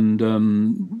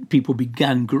 and people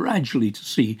began gradually to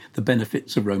see the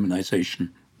benefits of Romanization.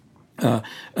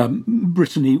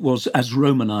 Brittany was as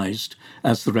Romanised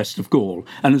as the rest of Gaul,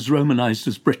 and as Romanised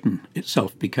as Britain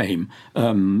itself became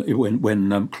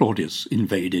when Claudius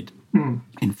invaded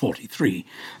in 43.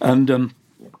 And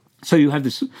so you have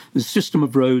this system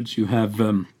of roads, you have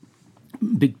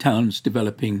big towns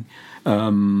developing,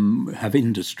 have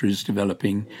industries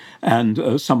developing,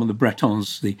 and some of the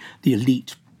Bretons, the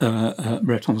elite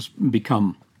Bretons,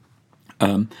 become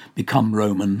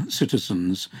Roman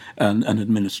citizens and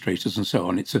administrators and so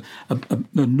on. It's a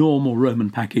normal Roman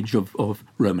package of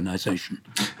Romanization.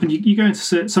 And you go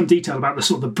into some detail about the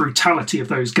sort of the brutality of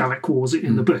those Gallic wars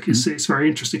in the book. It's very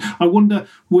interesting. I wonder,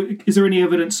 is there any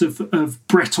evidence of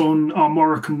Breton,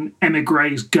 Armorican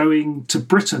emigres going to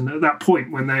Britain at that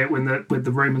point when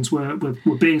the Romans were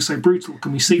being so brutal?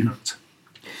 Can we see that?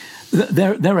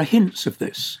 There are hints of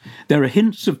this. There are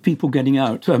hints of people getting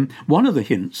out. One of the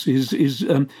hints is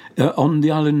on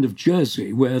the island of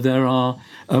Jersey, where there are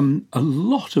a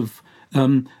lot of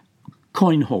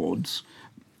coin hoards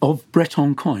of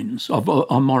Breton coins, I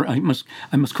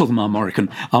must call them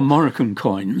Armorican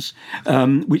coins,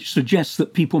 which suggests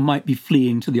that people might be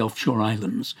fleeing to the offshore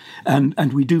islands.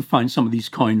 And we do find some of these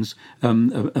coins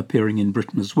appearing in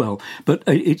Britain as well. But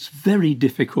it's very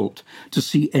difficult to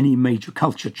see any major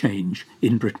culture change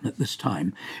in Britain at this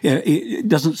time. It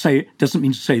doesn't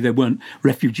mean to say there weren't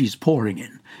refugees pouring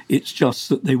in. It's just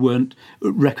that they weren't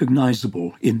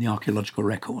recognisable in the archaeological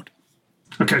record.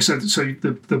 Okay, so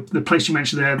the place you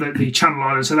mentioned there, the Channel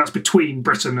Islands, so that's between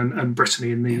Britain and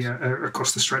Brittany in the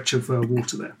across the stretch of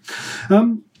water there.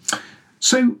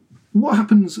 So what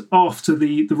happens after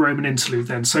the Roman interlude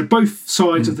then? So both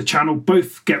sides of the Channel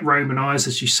both get Romanised,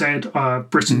 as you said.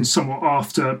 Britain somewhat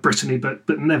after Brittany, but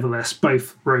nevertheless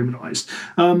both Romanised.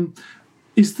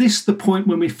 Is this the point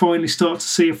when we finally start to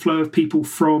see a flow of people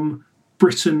from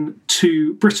Britain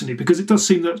to Brittany? Because it does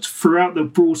seem that throughout the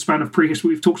broad span of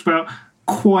prehistory we've talked about,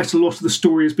 quite a lot of the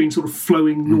story has been sort of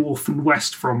flowing north and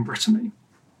west from Brittany.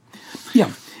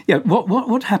 Yeah.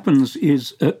 What happens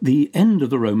is at the end of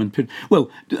the Roman period,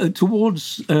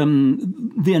 towards the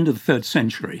end of the 3rd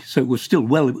century, so we're still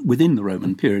well within the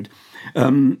Roman period,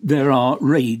 there are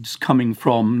raids coming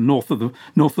from north of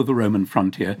the Roman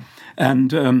frontier, and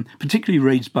particularly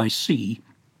raids by sea.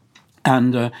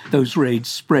 And those raids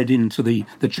spread into the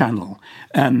Channel,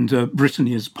 and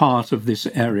Brittany is part of this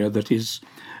area that is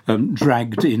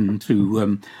dragged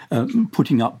into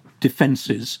putting up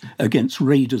defences against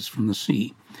raiders from the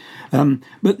sea.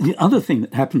 But the other thing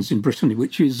that happens in Brittany,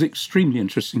 which is extremely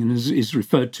interesting and is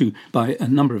referred to by a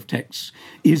number of texts,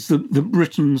 is that the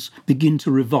Britons begin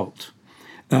to revolt.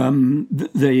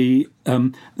 They're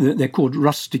called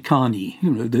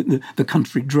rusticani, the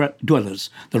country dwellers,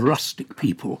 the rustic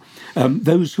people,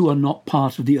 those who are not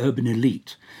part of the urban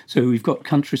elite. So we've got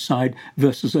countryside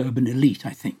versus urban elite,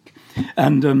 I think.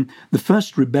 And the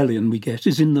first rebellion we get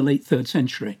is in the late 3rd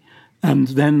century. And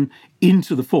then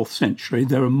into the 4th century,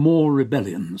 there are more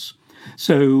rebellions.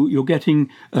 So you're getting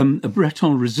a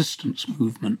Breton resistance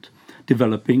movement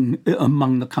developing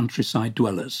among the countryside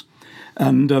dwellers.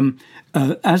 And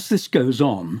as this goes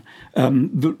on,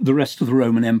 the rest of the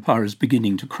Roman Empire is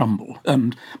beginning to crumble,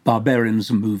 and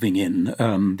barbarians are moving in.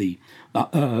 The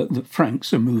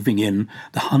Franks are moving in,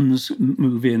 the Huns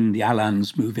move in, the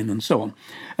Alans move in, and so on.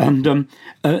 And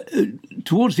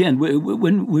towards the end,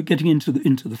 when we're getting into the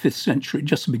 5th century,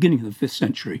 just the beginning of the 5th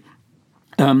century,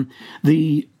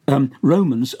 the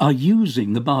Romans are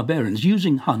using the barbarians,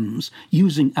 using Huns,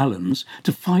 using Alans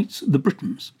to fight the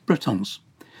Bretons,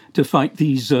 to fight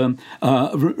these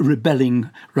rebelling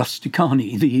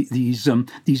rusticani,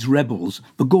 these rebels,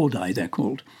 the Gordae they're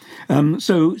called.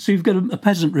 So you've got a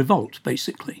peasant revolt,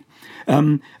 basically.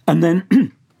 And then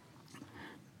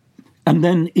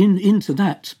into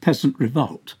that peasant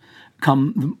revolt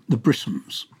come the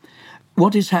Britons.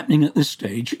 What is happening at this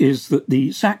stage is that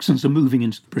the Saxons are moving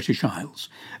into the British Isles,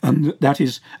 and that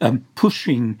is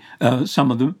pushing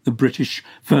some of the British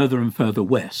further and further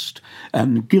west.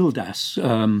 And Gildas,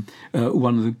 one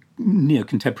of the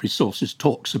near-contemporary sources,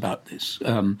 talks about this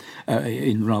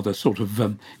in rather sort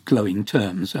of glowing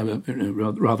terms,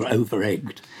 rather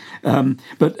over-egged.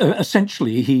 But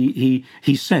essentially,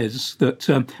 he says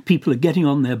that people are getting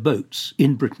on their boats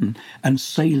in Britain and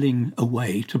sailing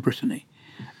away to Brittany.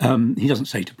 He doesn't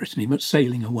say to Brittany, but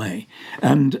sailing away.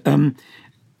 And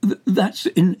that's,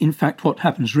 in fact, what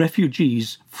happens.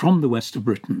 Refugees from the west of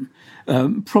Britain,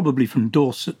 probably from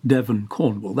Dorset, Devon,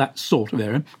 Cornwall, that sort of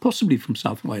area, possibly from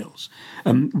South Wales,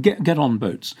 get on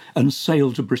boats and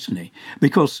sail to Brittany,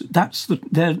 because that's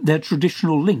their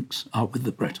traditional links are with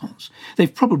the Bretons.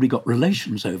 They've probably got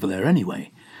relations over there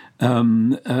anyway.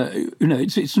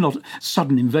 It's not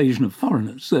sudden invasion of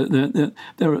foreigners.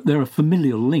 There are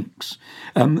familial links.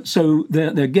 So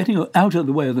they're getting out of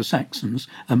the way of the Saxons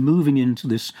and moving into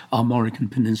this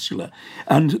Armorican peninsula,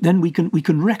 and then we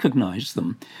can recognise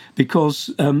them because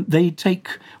they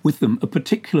take with them a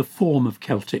particular form of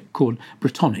Celtic called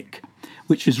Brittonic,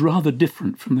 which is rather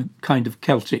different from the kind of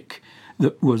Celtic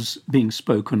that was being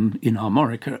spoken in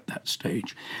Armorica at that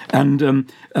stage.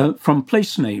 And from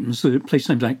place names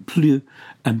like Plu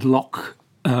and Loch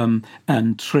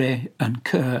and Tre and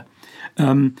Ker,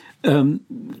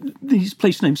 these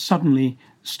place names suddenly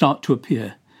start to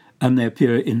appear, and they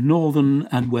appear in northern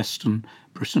and western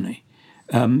Brittany.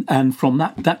 And from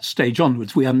that stage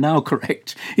onwards, we are now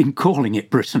correct in calling it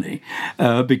Brittany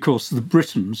because the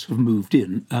Britons have moved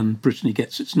in, and Brittany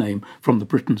gets its name from the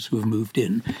Britons who have moved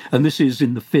in. And this is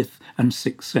in the 5th and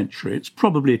 6th century. It's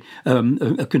probably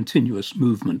a continuous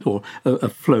movement or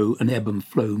an ebb and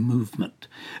flow movement.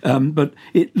 But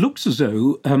it looks as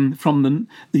though from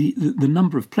the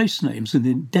number of place names and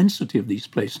the density of these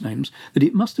place names that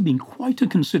it must have been quite a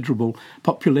considerable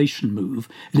population move.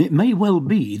 And it may well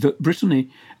be that Brittany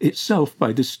itself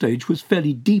by this stage was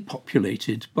fairly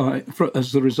depopulated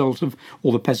as the result of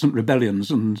all the peasant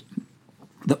rebellions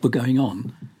that were going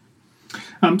on.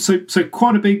 So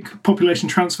quite a big population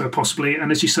transfer possibly,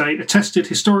 and as you say, attested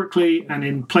historically and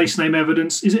in place name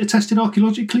evidence. Is it attested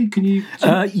archaeologically? Can you?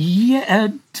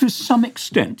 To some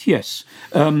extent, yes.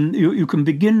 You can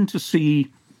begin to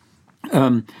see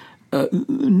a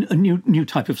new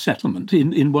type of settlement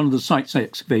in one of the sites I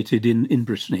excavated in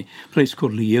Brittany, a place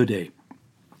called Liode,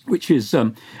 which is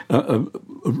a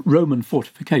Roman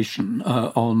fortification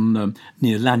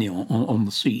near Lannion on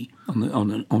the sea,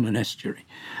 on an estuary.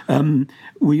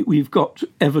 We've got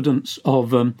evidence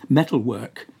of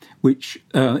metalwork, which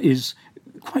is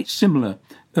quite similar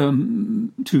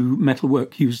to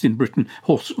metalwork used in Britain,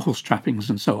 horse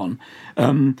trappings and so on.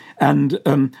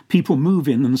 And people move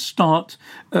in and start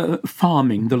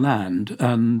farming the land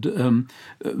and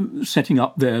setting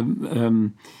up their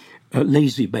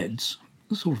lazy beds,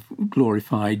 sort of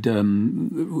glorified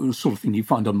sort of thing you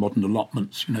find on modern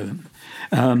allotments,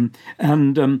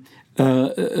 and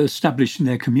establishing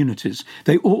their communities.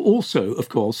 They also, of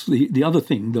course, the other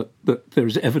thing that there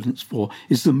is evidence for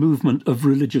is the movement of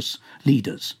religious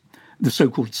leaders, the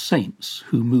so-called saints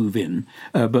who move in,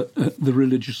 but the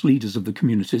religious leaders of the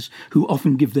communities who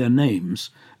often give their names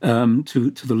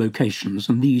to the locations,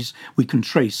 and these we can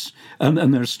trace,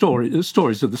 and there are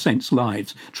stories of the saints'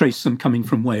 lives, trace them coming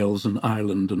from Wales and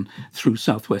Ireland and through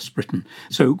southwest Britain.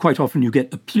 So quite often you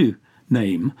get a Plu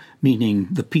name, meaning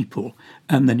the people,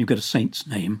 and then you get a saint's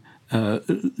name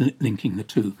linking the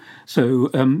two. So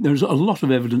there's a lot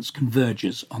of evidence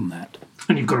converges on that.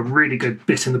 And you've got a really good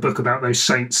bit in the book about those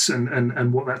saints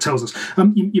and what that tells us.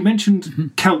 You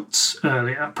mentioned Celts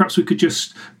earlier. Perhaps we could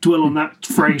just dwell on that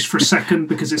phrase for a second,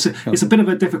 because it's a bit of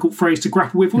a difficult phrase to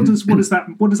grapple with. What does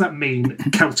that mean,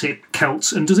 Celtic,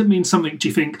 Celts? And does it mean something, do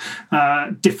you think,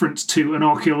 different to an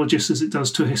archaeologist as it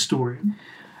does to a historian?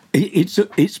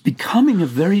 It's becoming a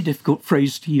very difficult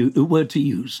word to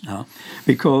use now,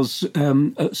 because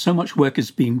so much work is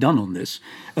being done on this.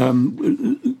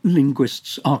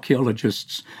 Linguists,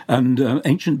 archaeologists, and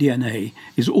ancient DNA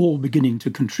is all beginning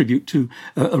to contribute to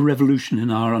a revolution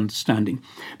in our understanding.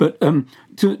 But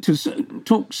to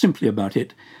talk simply about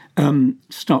it,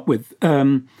 start with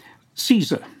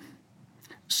Caesar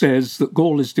says that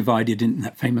Gaul is divided, in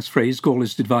that famous phrase, Gaul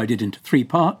is divided into 3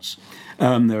 parts.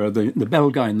 There are the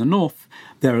Belgae in the north,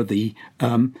 there are the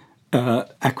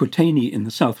Aquitani in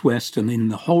the southwest, and in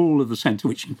the whole of the centre,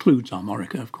 which includes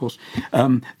Armorica, of course,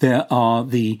 there are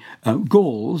the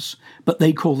Gauls, but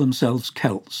they call themselves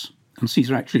Celts. And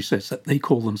Caesar actually says that they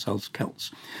call themselves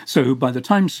Celts. So by the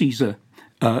time Caesar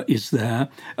is there,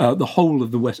 the whole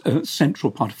of the central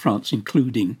part of France,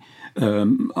 including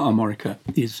Armorica,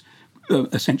 is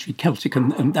essentially Celtic,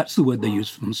 and that's the word they use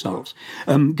for themselves.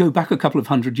 Go back a couple of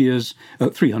 300 years,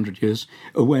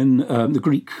 when the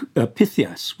Greek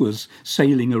Pythias was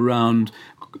sailing around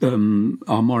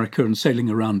Armorica and sailing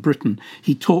around Britain.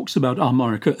 He talks about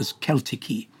Armorica as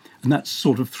Celtici, and that's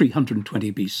sort of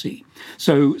 320 BC.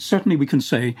 So certainly we can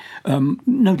say,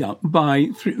 no doubt, back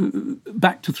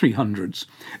to 300s,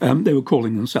 they were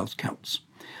calling themselves Celts.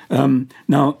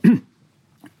 Now,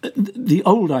 the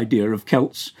old idea of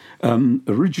Celts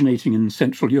originating in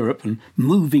Central Europe and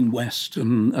moving west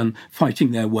and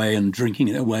fighting their way and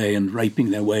drinking their way and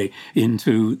raping their way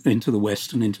into the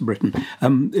West and into Britain,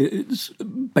 it's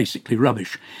basically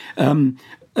rubbish.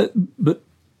 But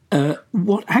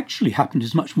what actually happened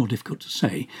is much more difficult to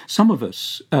say. Some of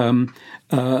us,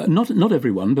 not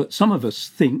everyone, but some of us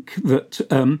think that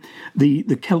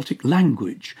the Celtic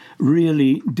language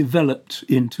really developed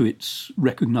into its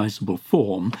recognisable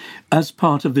form as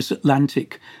part of this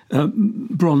Atlantic,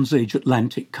 Bronze Age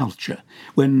Atlantic culture,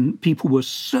 when people were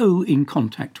so in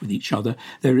contact with each other,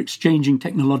 they were exchanging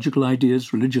technological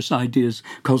ideas, religious ideas,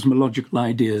 cosmological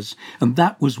ideas, and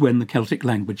that was when the Celtic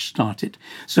language started.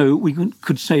 So we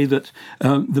could say that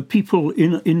the people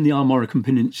in the Armorican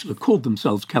Peninsula called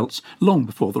themselves Celts long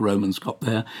before the Romans got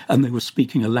there, and they were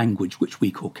speaking a language which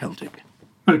we call Celtic.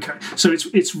 Okay, so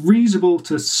it's reasonable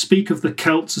to speak of the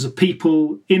Celts as a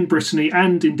people in Brittany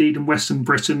and indeed in Western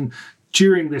Britain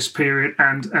during this period,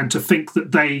 and to think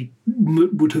that they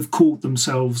would have called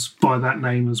themselves by that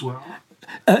name as well.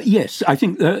 Yes, I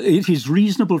think it is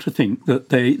reasonable to think that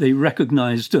they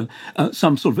recognised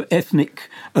some sort of ethnic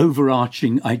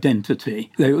overarching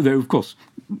identity. They were, of course,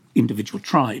 individual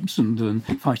tribes and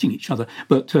fighting each other,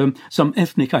 but some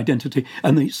ethnic identity,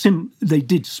 and they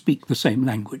did speak the same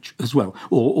language as well,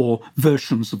 or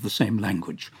versions of the same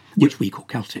language, which we call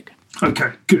Celtic.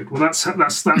 Okay, good. Well, that's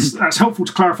helpful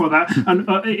to clarify that, and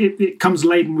it comes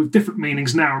laden with different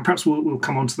meanings now, and perhaps we'll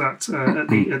come on to that at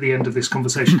the end of this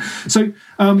conversation. So,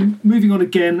 moving on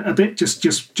again a bit,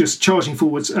 just charging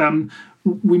forwards.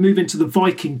 We move into the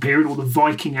Viking period, or the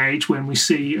Viking Age, when we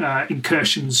see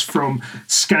incursions from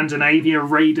Scandinavia,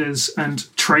 raiders and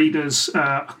traders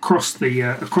across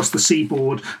the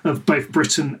seaboard of both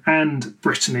Britain and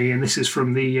Brittany, and this is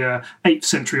from the 8th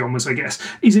century onwards, I guess.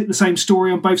 Is it the same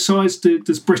story on both sides?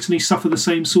 Does Brittany suffer the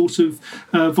same sort of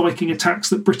Viking attacks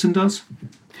that Britain does?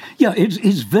 Yeah, it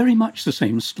is very much the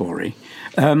same story,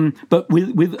 but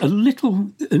with a little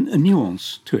a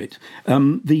nuance to it.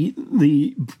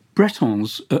 The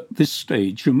Bretons at this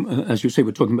stage, as you say,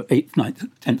 we're talking about 8th, 9th,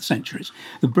 10th centuries.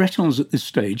 The Bretons at this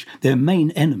stage, their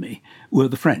main enemy were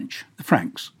the French, the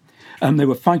Franks, and they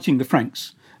were fighting the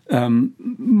Franks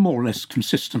more or less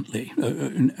consistently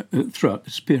throughout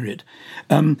this period.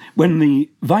 When the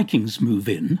Vikings move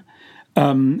in,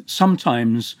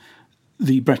 sometimes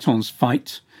the Bretons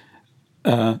fight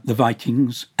the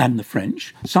Vikings and the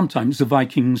French. Sometimes the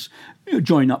Vikings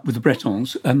join up with the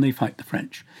Bretons and they fight the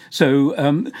French. So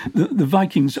the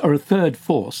Vikings are a third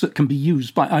force that can be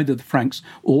used by either the Franks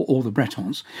or the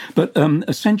Bretons. But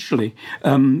essentially,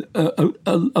 a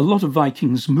lot of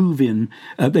Vikings move in,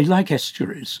 they like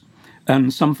estuaries.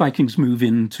 And some Vikings move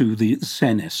into the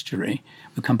Seine estuary.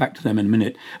 We'll come back to them in a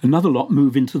minute. Another lot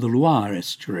move into the Loire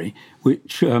estuary,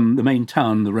 which the main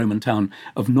town, the Roman town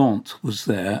of Nantes, was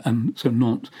there. And so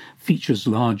Nantes features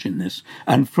large in this.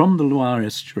 And from the Loire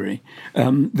estuary,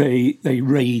 they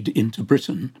raid into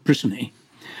Brittany.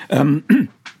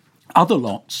 Other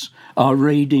lots are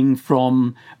raiding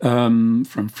from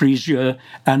Frisia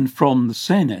and from the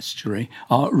Seine estuary,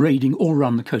 are raiding all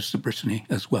around the coast of Brittany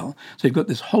as well. So you've got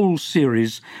this whole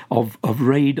series of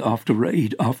raid after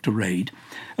raid after raid.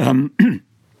 Then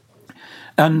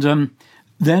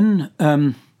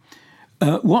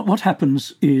what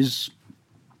happens is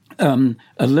a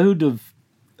load of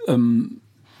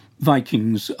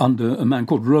Vikings under a man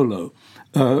called Rollo,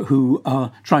 who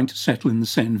are trying to settle in the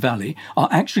Seine Valley, are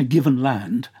actually given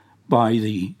land by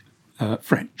the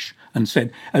French and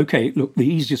said, OK, look, the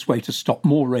easiest way to stop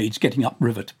more raids getting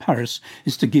upriver to Paris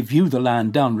is to give you the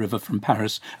land downriver from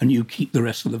Paris and you keep the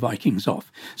rest of the Vikings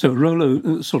off. So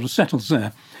Rollo sort of settles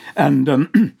there,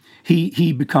 and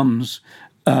he becomes...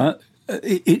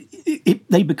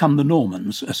 they become the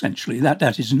Normans, essentially.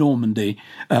 That is Normandy,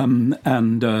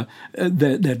 and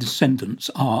their descendants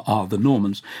are the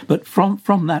Normans. But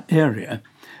from that area,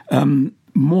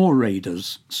 more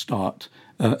raiders start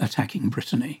attacking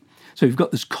Brittany. So you've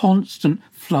got this constant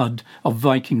flood of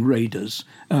Viking raiders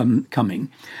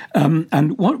coming.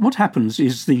 And what happens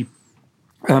is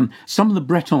some of the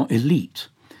Breton elite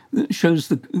shows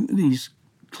these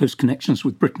close connections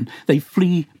with Britain. They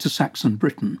flee to Saxon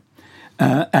Britain.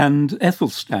 And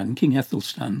Ethelstan, King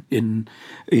Ethelstan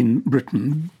in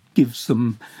Britain, gives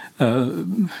them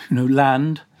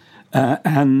land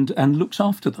and looks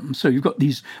after them. So you've got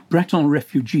these Breton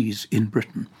refugees in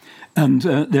Britain. And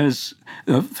there's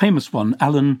a famous one,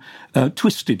 Alan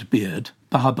Twisted Beard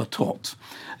Barbatot,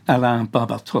 Alain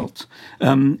Barbatot,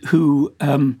 who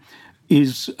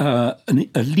is an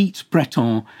elite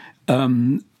Breton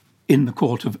in the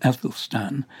court of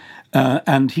Ethelstan.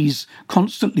 And he's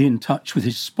constantly in touch with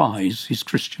his spies, his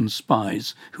Christian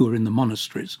spies, who are in the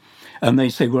monasteries. And they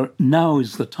say, well, now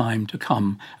is the time to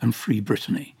come and free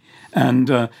Brittany.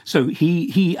 And so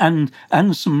he and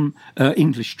some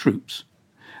English troops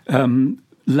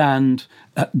land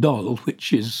at Dol,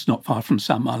 which is not far from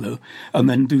Saint-Malo, and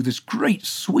then do this great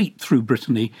sweep through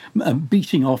Brittany,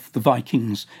 beating off the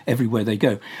Vikings everywhere they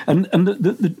go. And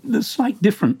the slight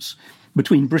difference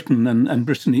between Britain and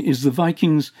Brittany is the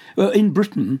Vikings. In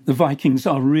Britain, the Vikings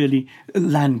are really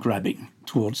land grabbing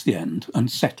towards the end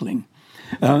and settling.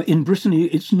 In Brittany,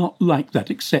 it's not like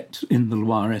that, except in the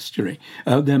Loire estuary.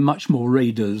 They're much more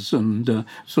raiders and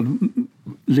sort of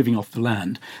living off the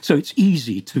land. So it's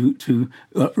easy to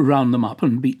round them up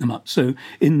and beat them up. So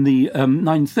in the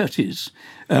 930s,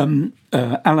 Alain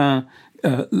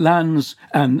lands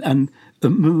and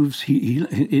moves.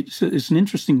 It's an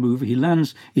interesting move. He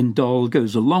lands in Dol,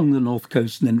 goes along the north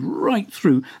coast, and then right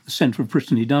through the centre of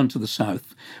Brittany down to the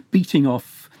south, beating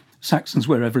off Saxons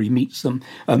wherever he meets them,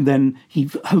 and then he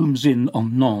homes in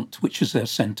on Nantes, which is their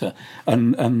centre,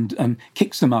 and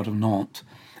kicks them out of Nantes,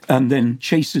 and then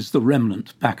chases the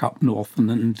remnant back up north and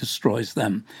then destroys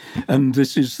them. And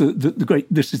this is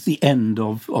this is the end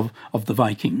of the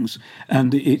Vikings,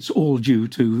 and it's all due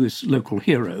to this local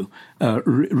hero,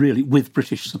 really with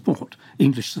British support,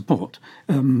 English support,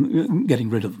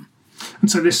 getting rid of them.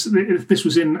 And so this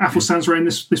was in Athelstan's reign.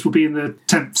 This will be in the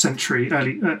 10th century,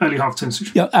 early half 10th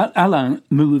century. Yeah, Alain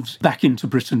moves back into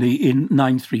Brittany in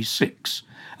 936,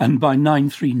 and by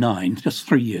 939, just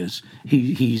 3 years,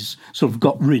 he's sort of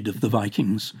got rid of the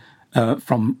Vikings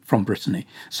from Brittany.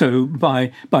 So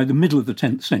by the middle of the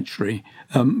 10th century,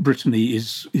 Brittany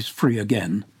is free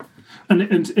again.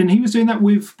 And he was doing that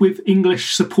with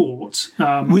English support.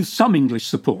 With some English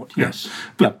support, yes.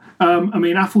 But I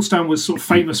mean, Athelstan was sort of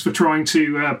famous for trying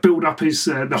to build up his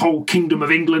the whole kingdom of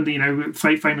England. You know,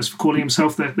 famous for calling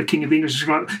himself the king of the English.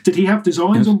 Did he have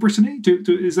designs on Brittany?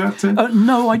 Is that?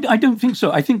 No, I don't think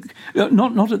so. I think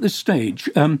not at this stage.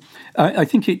 I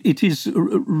think it is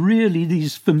really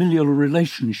these familial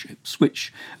relationships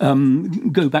which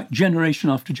go back generation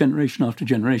after generation after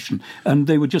generation, and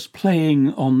they were just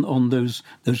playing on those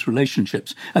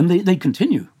relationships, and they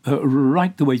continue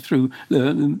right the way through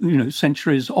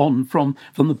centuries on from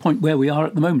the point where we are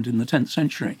at the moment in the 10th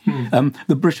century.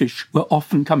 The British were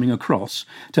often coming across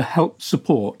to help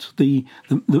support the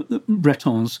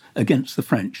Bretons against the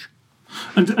French.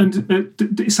 And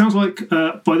it sounds like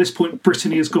by this point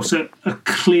Brittany has got a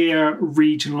clear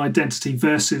regional identity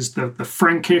versus the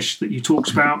Frankish that you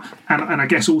talked about, and I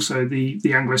guess also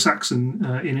the Anglo-Saxon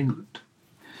in England.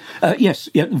 Yes,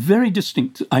 very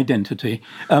distinct identity,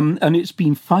 and it's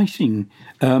been fighting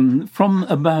from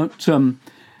about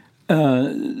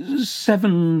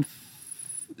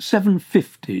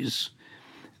 750s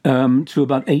to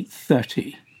about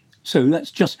 830. So that's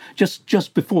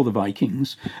just before the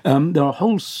Vikings. There are a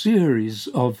whole series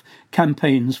of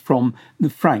campaigns from the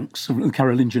Franks, of the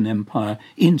Carolingian Empire,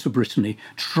 into Brittany,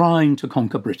 trying to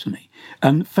conquer Brittany,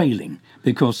 and failing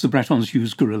because the Bretons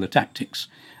used guerrilla tactics.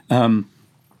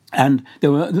 And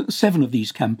there were 7 of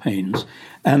these campaigns,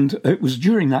 and it was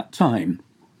during that time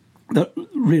that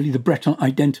really the Breton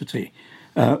identity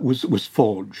was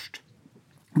forged.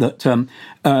 That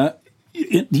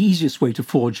the easiest way to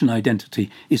forge an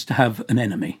identity is to have an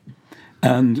enemy.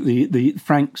 And the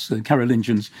Franks, the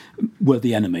Carolingians, were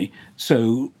the enemy.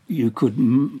 So you could,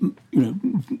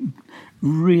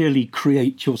 really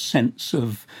create your sense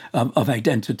of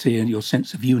identity and your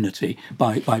sense of unity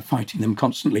by fighting them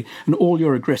constantly. And all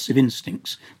your aggressive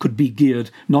instincts could be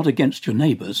geared not against your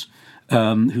neighbours,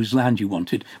 whose land you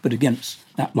wanted, but against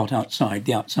that lot outside,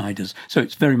 the outsiders. So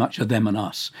it's very much a them and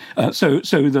us. So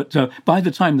that by the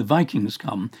time the Vikings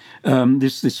come,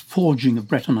 this forging of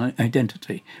Breton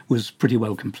identity was pretty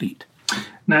well complete.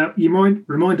 Now, you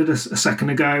reminded us a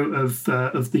second ago of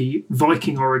the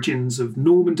Viking origins of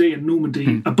Normandy, and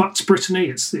Normandy abuts Brittany.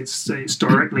 It's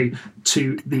directly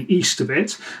to the east of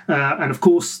it, and of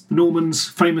course the Normans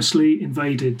famously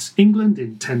invaded England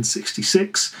in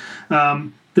 1066.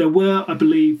 There were, I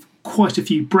believe, quite a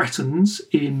few Bretons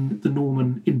in the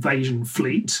Norman invasion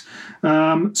fleet.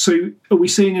 So are we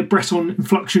seeing a Breton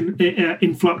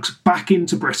influx back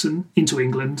into Britain, into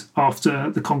England, after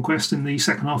the conquest in the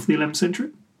second half of the 11th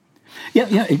century?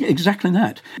 Yeah, exactly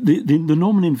that. The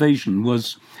Norman invasion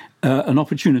was an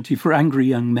opportunity for angry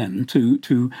young men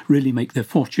to really make their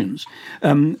fortunes.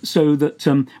 So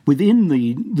that within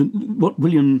what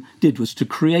William did was to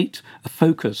create a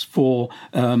focus for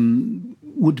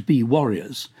would-be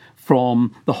warriors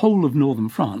from the whole of northern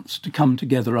France to come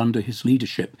together under his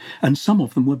leadership, and some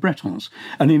of them were Bretons.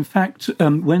 And in fact,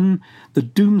 when the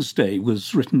Doomsday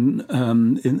was written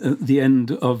at the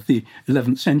end of the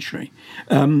 11th century,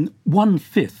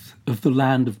 1/5 of the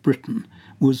land of Britain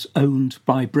was owned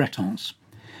by Bretons.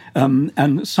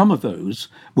 And some of those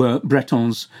were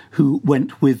Bretons who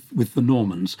went with the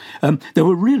Normans. There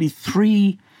were really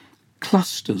three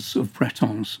clusters of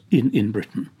Bretons in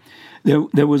Britain.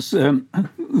 There was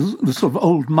the sort of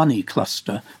old money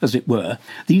cluster, as it were.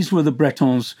 These were the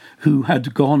Bretons who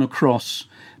had gone across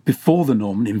before the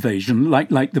Norman invasion,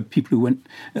 like the people who went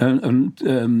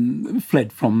and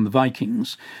fled from the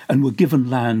Vikings and were given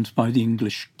land by the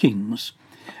English kings.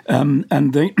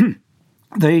 And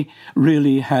they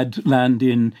really had land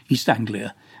in East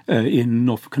Anglia, in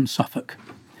Norfolk and Suffolk.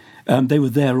 They were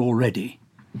there already.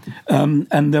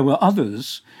 And there were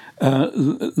others,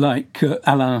 like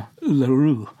Alain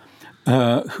Leroux,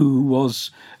 who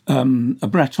was a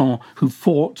Breton who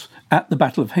fought at the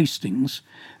Battle of Hastings,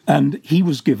 and he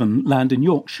was given land in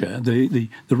Yorkshire, the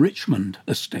Richmond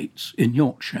estates in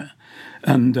Yorkshire,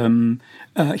 and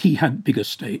he had big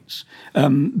estates.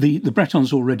 The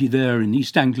Bretons already there in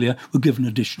East Anglia were given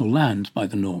additional land by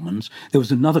the Normans. There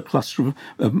was another cluster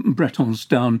of Bretons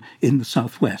down in the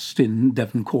southwest, in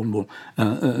Devon, Cornwall,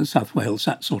 South Wales,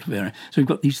 that sort of area. So we've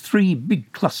got these three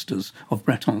big clusters of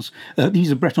Bretons.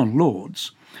 These are Breton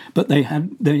lords, but they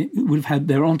would have had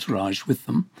their entourage with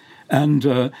them.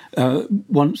 And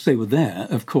once they were there,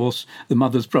 of course, the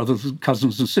mothers, brothers,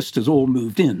 cousins and sisters all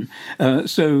moved in.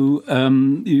 So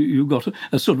you got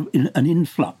a sort of an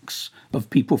influx of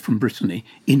people from Brittany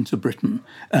into Britain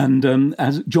and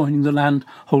as joining the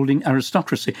land-holding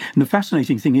aristocracy. And the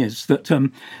fascinating thing is that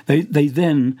they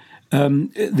then,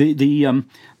 the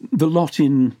lot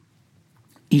in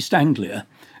East Anglia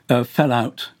fell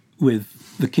out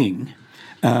with the king.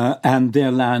 And their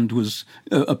land was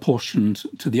apportioned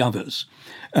to the others.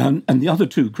 And the other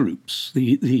two groups,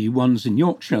 the ones in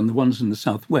Yorkshire and the ones in the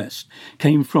southwest,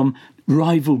 came from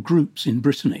rival groups in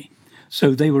Brittany.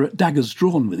 So they were at daggers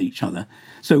drawn with each other.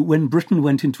 So when Britain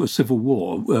went into a civil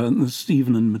war, the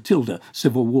Stephen and Matilda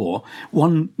civil war,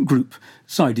 one group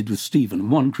sided with Stephen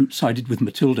and one group sided with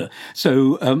Matilda.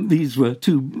 So these were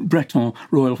two Breton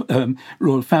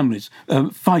royal families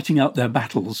fighting out their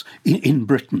battles in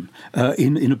Britain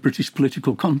in a British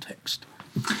political context.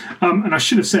 And I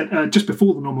should have said, just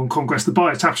before the Norman Conquest, the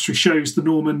Bayeux Tapestry shows the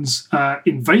Normans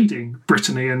invading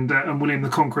Brittany and William the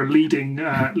Conqueror leading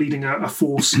a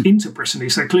force into Brittany.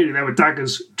 So clearly there were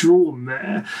daggers drawn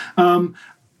there.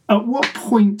 At what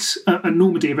point, and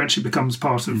Normandy eventually becomes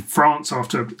part of France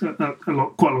after quite a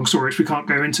long story, which we can't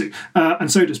go into,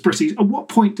 and so does Brittany. At what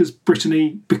point does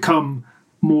Brittany become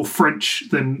more French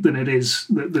than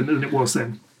it was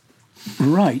then?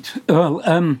 Right. Well,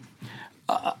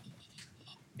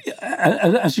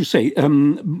 as you say,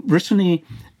 Brittany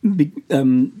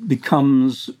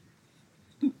becomes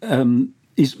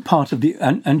is part of the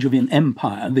Angevin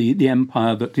Empire, the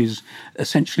empire that is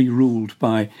essentially ruled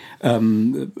by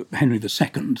Henry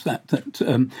II,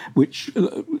 which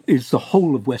is the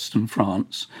whole of Western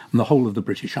France and the whole of the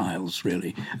British Isles,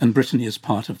 really, and Brittany is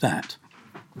part of that.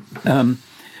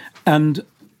 And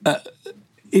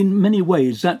in many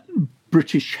ways, that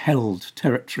British-held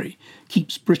territory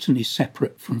keeps Brittany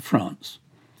separate from France.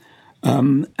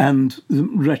 And the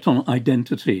Breton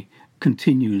identity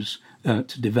continues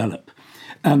to develop.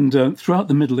 And throughout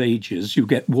the Middle Ages, you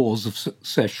get wars of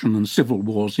succession and civil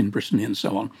wars in Brittany and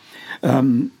so on.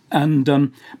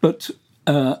 But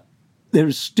there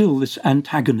is still this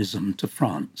antagonism to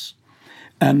France.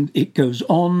 And it goes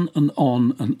on and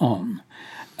on and on.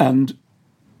 And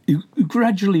you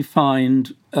gradually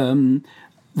find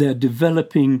they're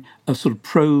developing a sort of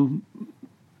pro-French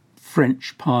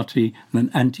party and an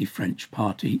anti-French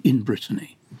party in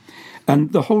Brittany.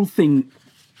 And the whole thing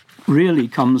really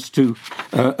comes to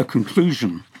a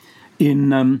conclusion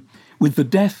with the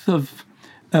death of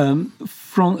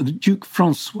Duke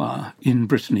Francois in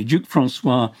Brittany. Duke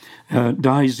Francois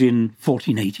dies in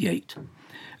 1488,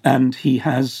 and he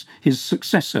has his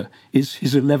successor is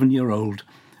his 11-year-old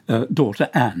daughter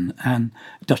Anne,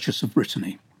 Duchess of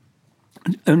Brittany.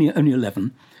 Only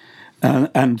 11,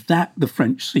 and that the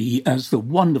French see as the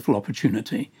wonderful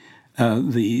opportunity,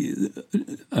 the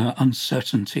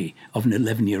uncertainty of an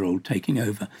 11-year-old taking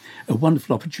over, a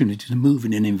wonderful opportunity to move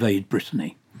in and invade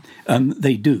Brittany.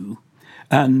 They do,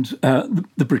 and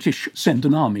the British send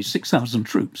an army, 6,000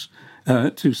 troops,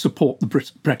 to support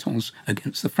the Bretons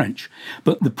against the French.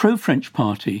 But the pro-French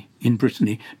party in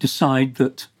Brittany decide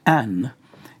that Anne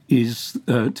is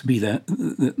to be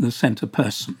the centre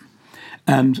person.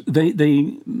 And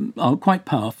they are quite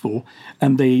powerful,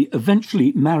 and they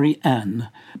eventually marry Anne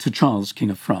to Charles, King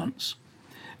of France.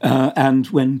 And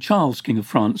when Charles, King of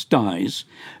France, dies,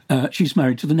 she's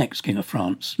married to the next King of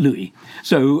France, Louis.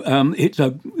 So it's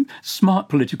a smart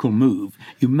political move.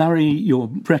 You marry your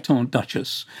Breton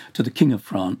Duchess to the King of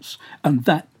France, and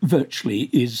that virtually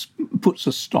puts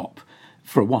a stop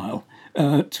for a while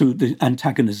to the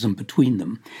antagonism between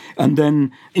them. And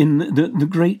then in the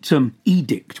great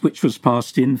edict, which was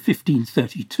passed in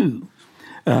 1532,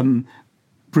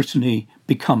 Brittany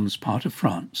becomes part of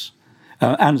France.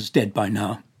 Anne's dead by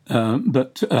now,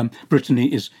 but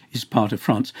Brittany is part of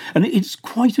France. And it's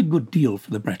quite a good deal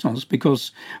for the Bretons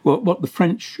because what the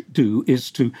French do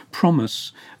is to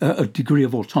promise a degree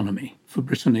of autonomy for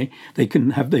Brittany.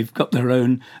 They've got their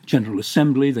own General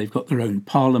Assembly, they've got their own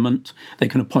Parliament, they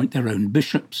can appoint their own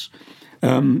bishops.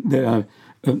 They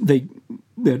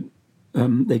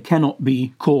cannot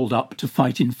be called up to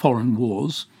fight in foreign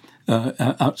wars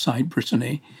outside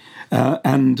Brittany,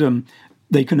 and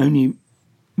they can only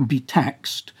be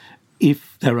taxed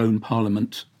if their own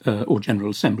Parliament or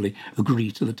General Assembly agree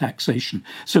to the taxation.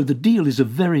 So the deal is a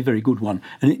very, very good one,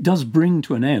 and it does bring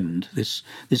to an end this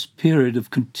period of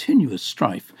continuous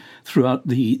strife throughout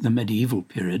the medieval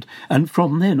period. And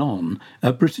from then on,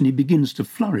 Brittany begins to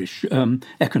flourish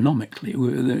economically.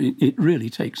 It really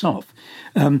takes off.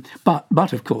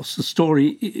 But of course, the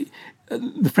story...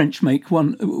 The French make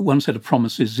one set of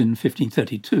promises in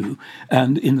 1532,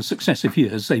 and in the successive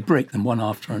years they break them one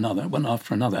after another,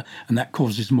 and that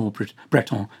causes more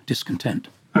Breton discontent.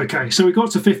 Okay, so we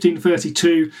got to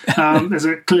 1532. There's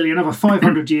clearly another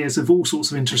 500 years of all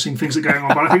sorts of interesting things that are going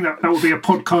on, but I think that will be a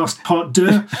podcast part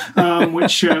deux,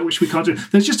 which we can't do.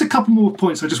 There's just a couple more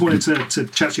points I just wanted to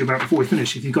chat to you about before we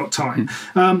finish, if you've got time.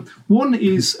 One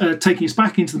is taking us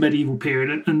back into the medieval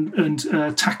period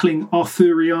and tackling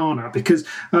Arthuriana, because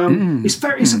it's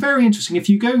very interesting. If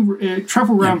you go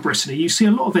travel around Brittany, you see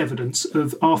a lot of evidence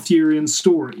of Arthurian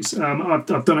stories.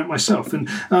 I've done it myself, and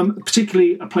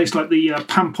particularly a place like the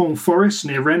Pampon Forest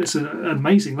near Rennes. It's an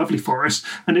amazing, lovely forest,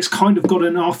 and it's kind of got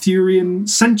an Arthurian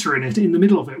centre in it, in the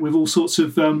middle of it, with all sorts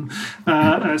of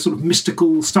sort of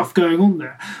mystical stuff going on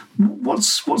there.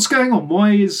 What's going on?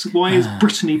 Why is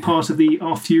Brittany part of the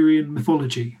Arthurian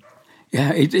mythology?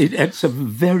 Yeah, it's a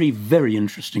very, very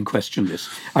interesting question. This,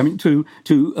 I mean, to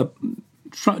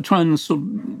try and sort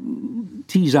of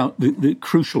tease out the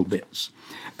crucial bits.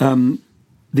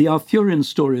 The Arthurian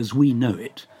story, as we know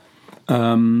it,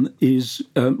 is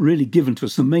really given to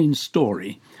us. The main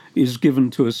story is given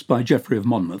to us by Geoffrey of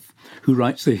Monmouth, who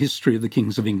writes the History of the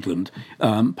Kings of England,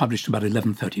 published about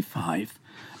 1135.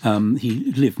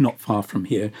 He lived not far from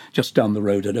here, just down the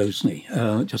road at Osney,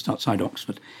 just outside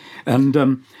Oxford.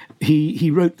 And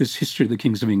he wrote this History of the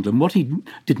Kings of England. What he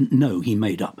didn't know, he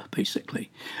made up,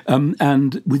 basically.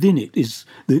 And within it is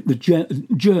the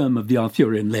germ of the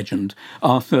Arthurian legend.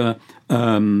 Arthur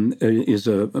is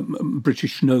a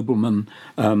British nobleman.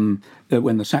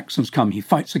 When the Saxons come, he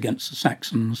fights against the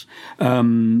Saxons.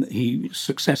 He's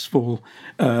successful.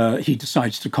 He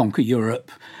decides to conquer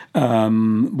Europe.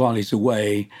 While he's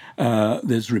away,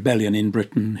 there's rebellion in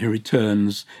Britain. He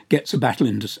returns, gets a battle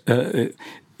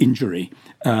injury,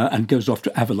 and goes off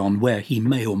to Avalon, where he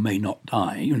may or may not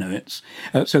die. You know, it's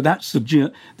so that's the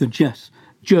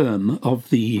germ of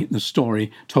the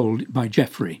story told by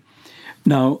Geoffrey.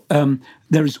 Now,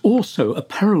 there is also a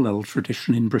parallel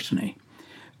tradition in Brittany,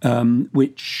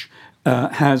 which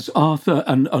has Arthur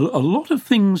and a lot of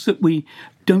things that we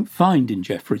don't find in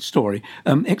Geoffrey's story.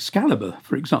 Excalibur,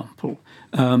 for example,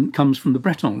 comes from the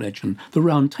Breton legend. The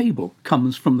Round Table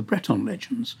comes from the Breton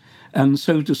legends, and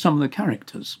so do some of the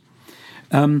characters.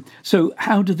 So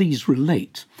how do these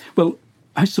relate? Well,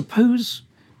 I suppose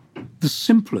the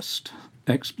simplest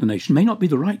explanation may not be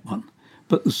the right one,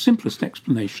 but the simplest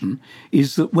explanation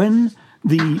is that when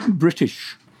the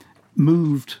British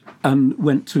moved and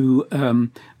went to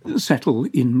settle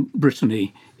in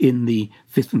Brittany in the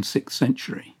 5th and 6th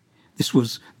century, this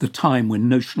was the time when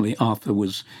notionally Arthur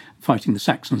was fighting the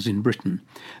Saxons in Britain,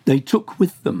 they took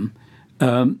with them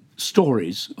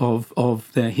stories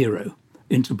of their hero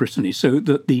into Brittany, so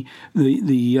that the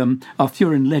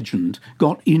Arthurian legend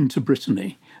got into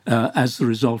Brittany as the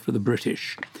result of the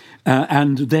British,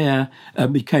 and there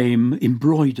became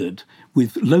embroidered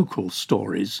with local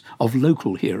stories of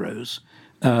local heroes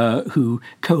who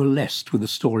coalesced with the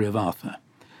story of Arthur.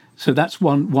 So that's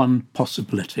one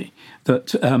possibility.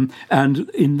 That and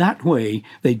in that way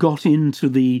they got into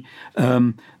the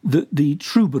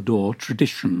troubadour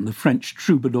tradition, the French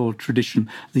troubadour tradition,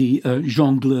 the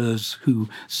jongleurs who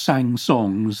sang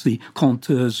songs, the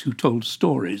conteurs who told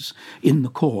stories in the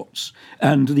courts,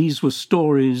 and these were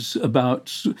stories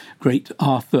about great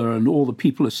Arthur and all the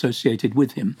people associated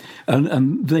with him,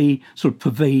 and they sort of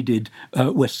pervaded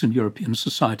Western European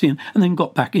society, and then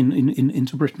got back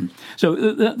into Britain. So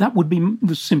that would be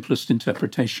the simplest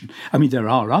interpretation. I mean, there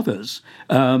are others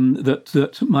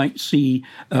that might see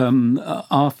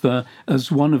Arthur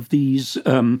as one of these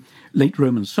late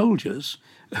Roman soldiers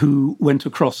who went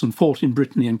across and fought in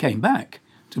Brittany and came back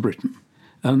to Britain.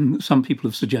 Some people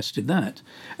have suggested that.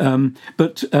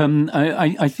 But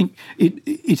I think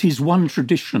it is one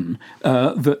tradition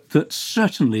that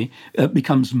certainly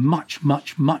becomes much,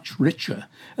 much, much richer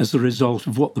as a result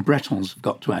of what the Bretons have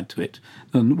got to add to it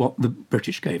than what the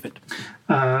British gave it.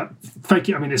 Thank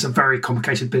you. I mean, it's a very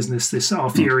complicated business, this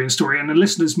Arthurian story. And the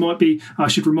listeners might be, I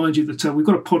should remind you that we've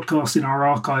got a podcast in our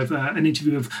archive, an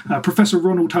interview of Professor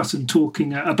Ronald Hutton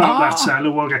talking about that a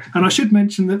little while ago. And I should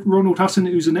mention that Ronald Hutton,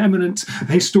 who's an eminent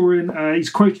historian, he's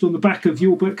quoted on the back of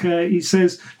your book. He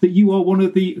says that you are one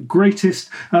of the greatest,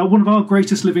 one of our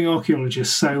greatest living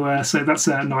archaeologists. So that's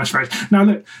a nice phrase. Now,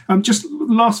 look, just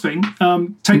last thing,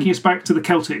 taking us back to the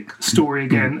Celtic story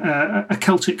again, a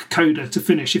Celtic coda to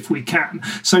finish, if we can.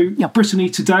 So Brittany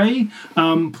today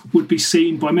would be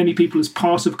seen by many people as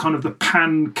part of kind of the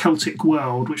pan-Celtic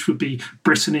world, which would be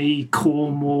Brittany,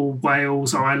 Cornwall,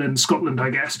 Wales, Ireland, Scotland, I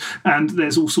guess. And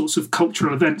there's all sorts of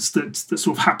cultural events that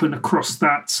sort of happen across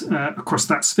that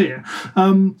sphere.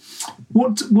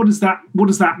 What does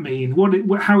that mean?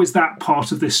 How is that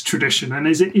part of this tradition? And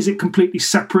is it completely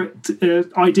separate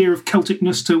idea of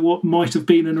Celticness to what might have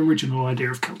been an original idea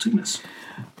of Celticness?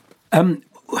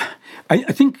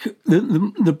 I think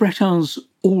the Bretons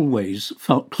always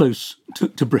felt close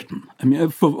to Britain. I mean,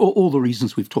 for all the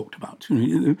reasons we've talked about.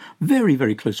 Very,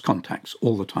 very close contacts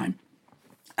all the time.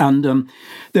 And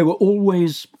they were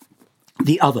always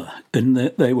the other, in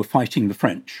that they were fighting the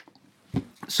French.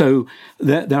 So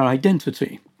their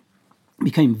identity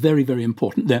became very, very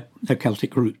important, their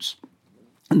Celtic roots.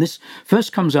 And this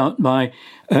first comes out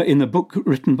in a book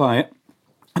written by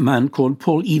a man called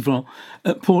Paul-Yves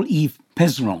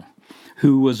Pezeran,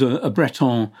 who was a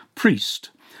Breton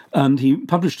priest, and he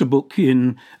published a book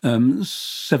in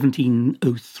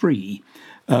 1703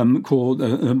 called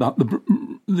about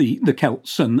the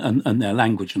Celts and their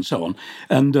language and so on.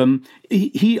 And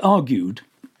he argued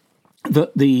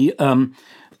that the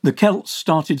Celts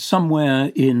started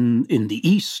somewhere in the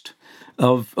east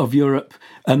of Europe,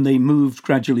 and they moved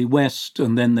gradually west,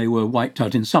 and then they were wiped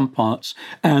out in some parts,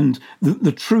 and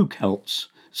the true Celts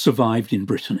survived in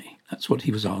Brittany. That's what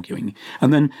he was arguing.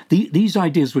 And then these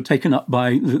ideas were taken up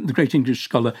by the great English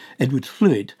scholar Edward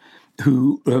Llwyd,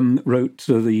 who wrote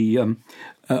the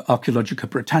Archaeologia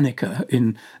Britannica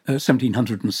in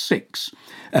 1706.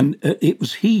 And it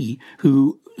was he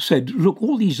who said, look,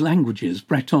 all these languages,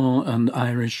 Breton and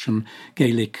Irish and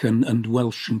Gaelic and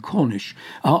Welsh and Cornish,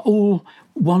 are all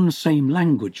one same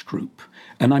language group,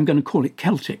 and I'm going to call it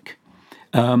Celtic.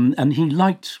 And he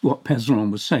liked what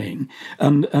Pezeran was saying,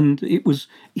 and it was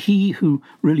he who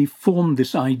really formed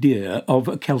this idea of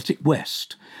a Celtic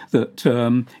West, that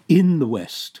in the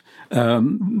West,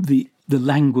 the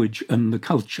language and the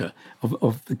culture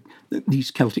of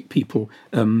these Celtic people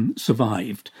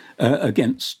survived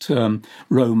against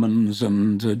Romans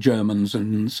and Germans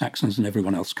and Saxons and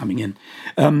everyone else coming in.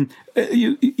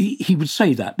 He would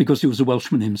say that because he was a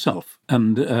Welshman himself,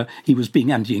 and he was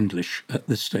being anti-English at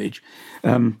this stage.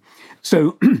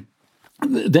 So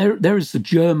there is the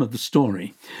germ of the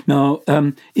story. Now,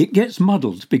 it gets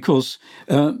muddled because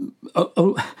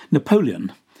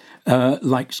Napoleon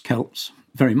likes Celts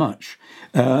very much,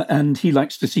 and he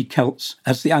likes to see Celts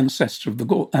as the ancestors of the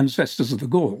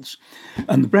Gauls.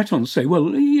 And the Bretons say,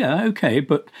 well, yeah, okay,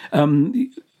 but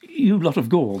you lot of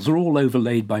Gauls are all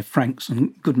overlaid by Franks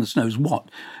and goodness knows what,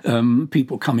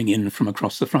 people coming in from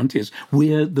across the frontiers.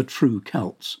 We're the true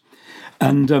Celts.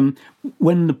 And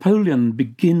when Napoleon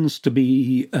begins to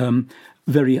be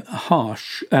very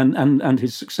harsh, and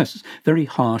his successors very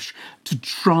harsh, to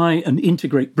try and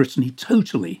integrate Brittany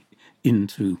totally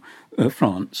into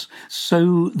France,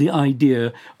 so the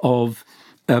idea of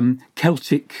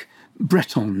Celtic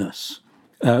Bretonness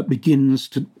begins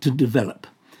to develop.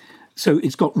 So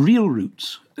it's got real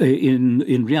roots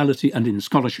in reality and in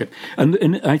scholarship.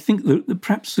 And I think that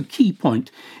perhaps the key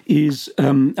point is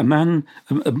a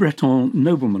Breton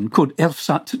nobleman called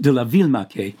Elfsat de la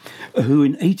Villemarqué, who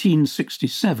in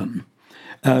 1867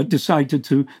 decided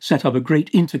to set up a great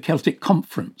inter-Celtic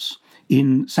conference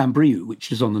in Saint-Brieuc,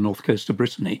 which is on the north coast of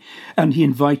Brittany. And he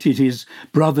invited his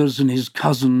brothers and his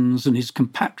cousins and his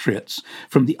compatriots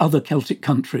from the other Celtic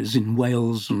countries in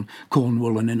Wales and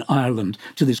Cornwall and in Ireland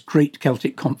to this great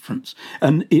Celtic conference.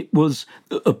 And it was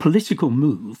a political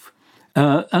move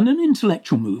and an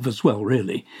intellectual move as well,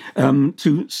 really,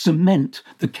 to cement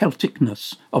the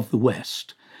Celticness of the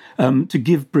West, to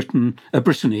give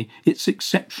Brittany its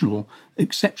exceptional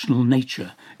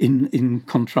nature in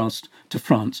contrast to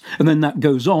France. And then that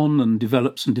goes on and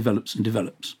develops and develops and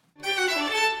develops.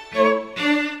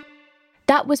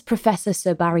 That was Professor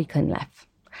Sir Barry Cunliffe.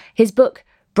 His book,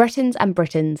 Bretons and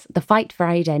Britons, The Fight for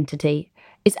Identity,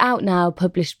 is out now,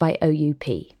 published by OUP.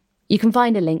 You can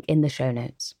find a link in the show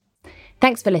notes.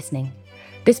 Thanks for listening.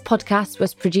 This podcast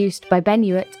was produced by Ben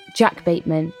Hewitt, Jack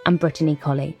Bateman and Brittany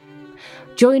Colley.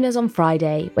 Join us on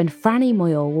Friday when Franny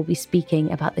Moyle will be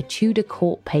speaking about the Tudor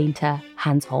court painter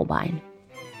Hans Holbein.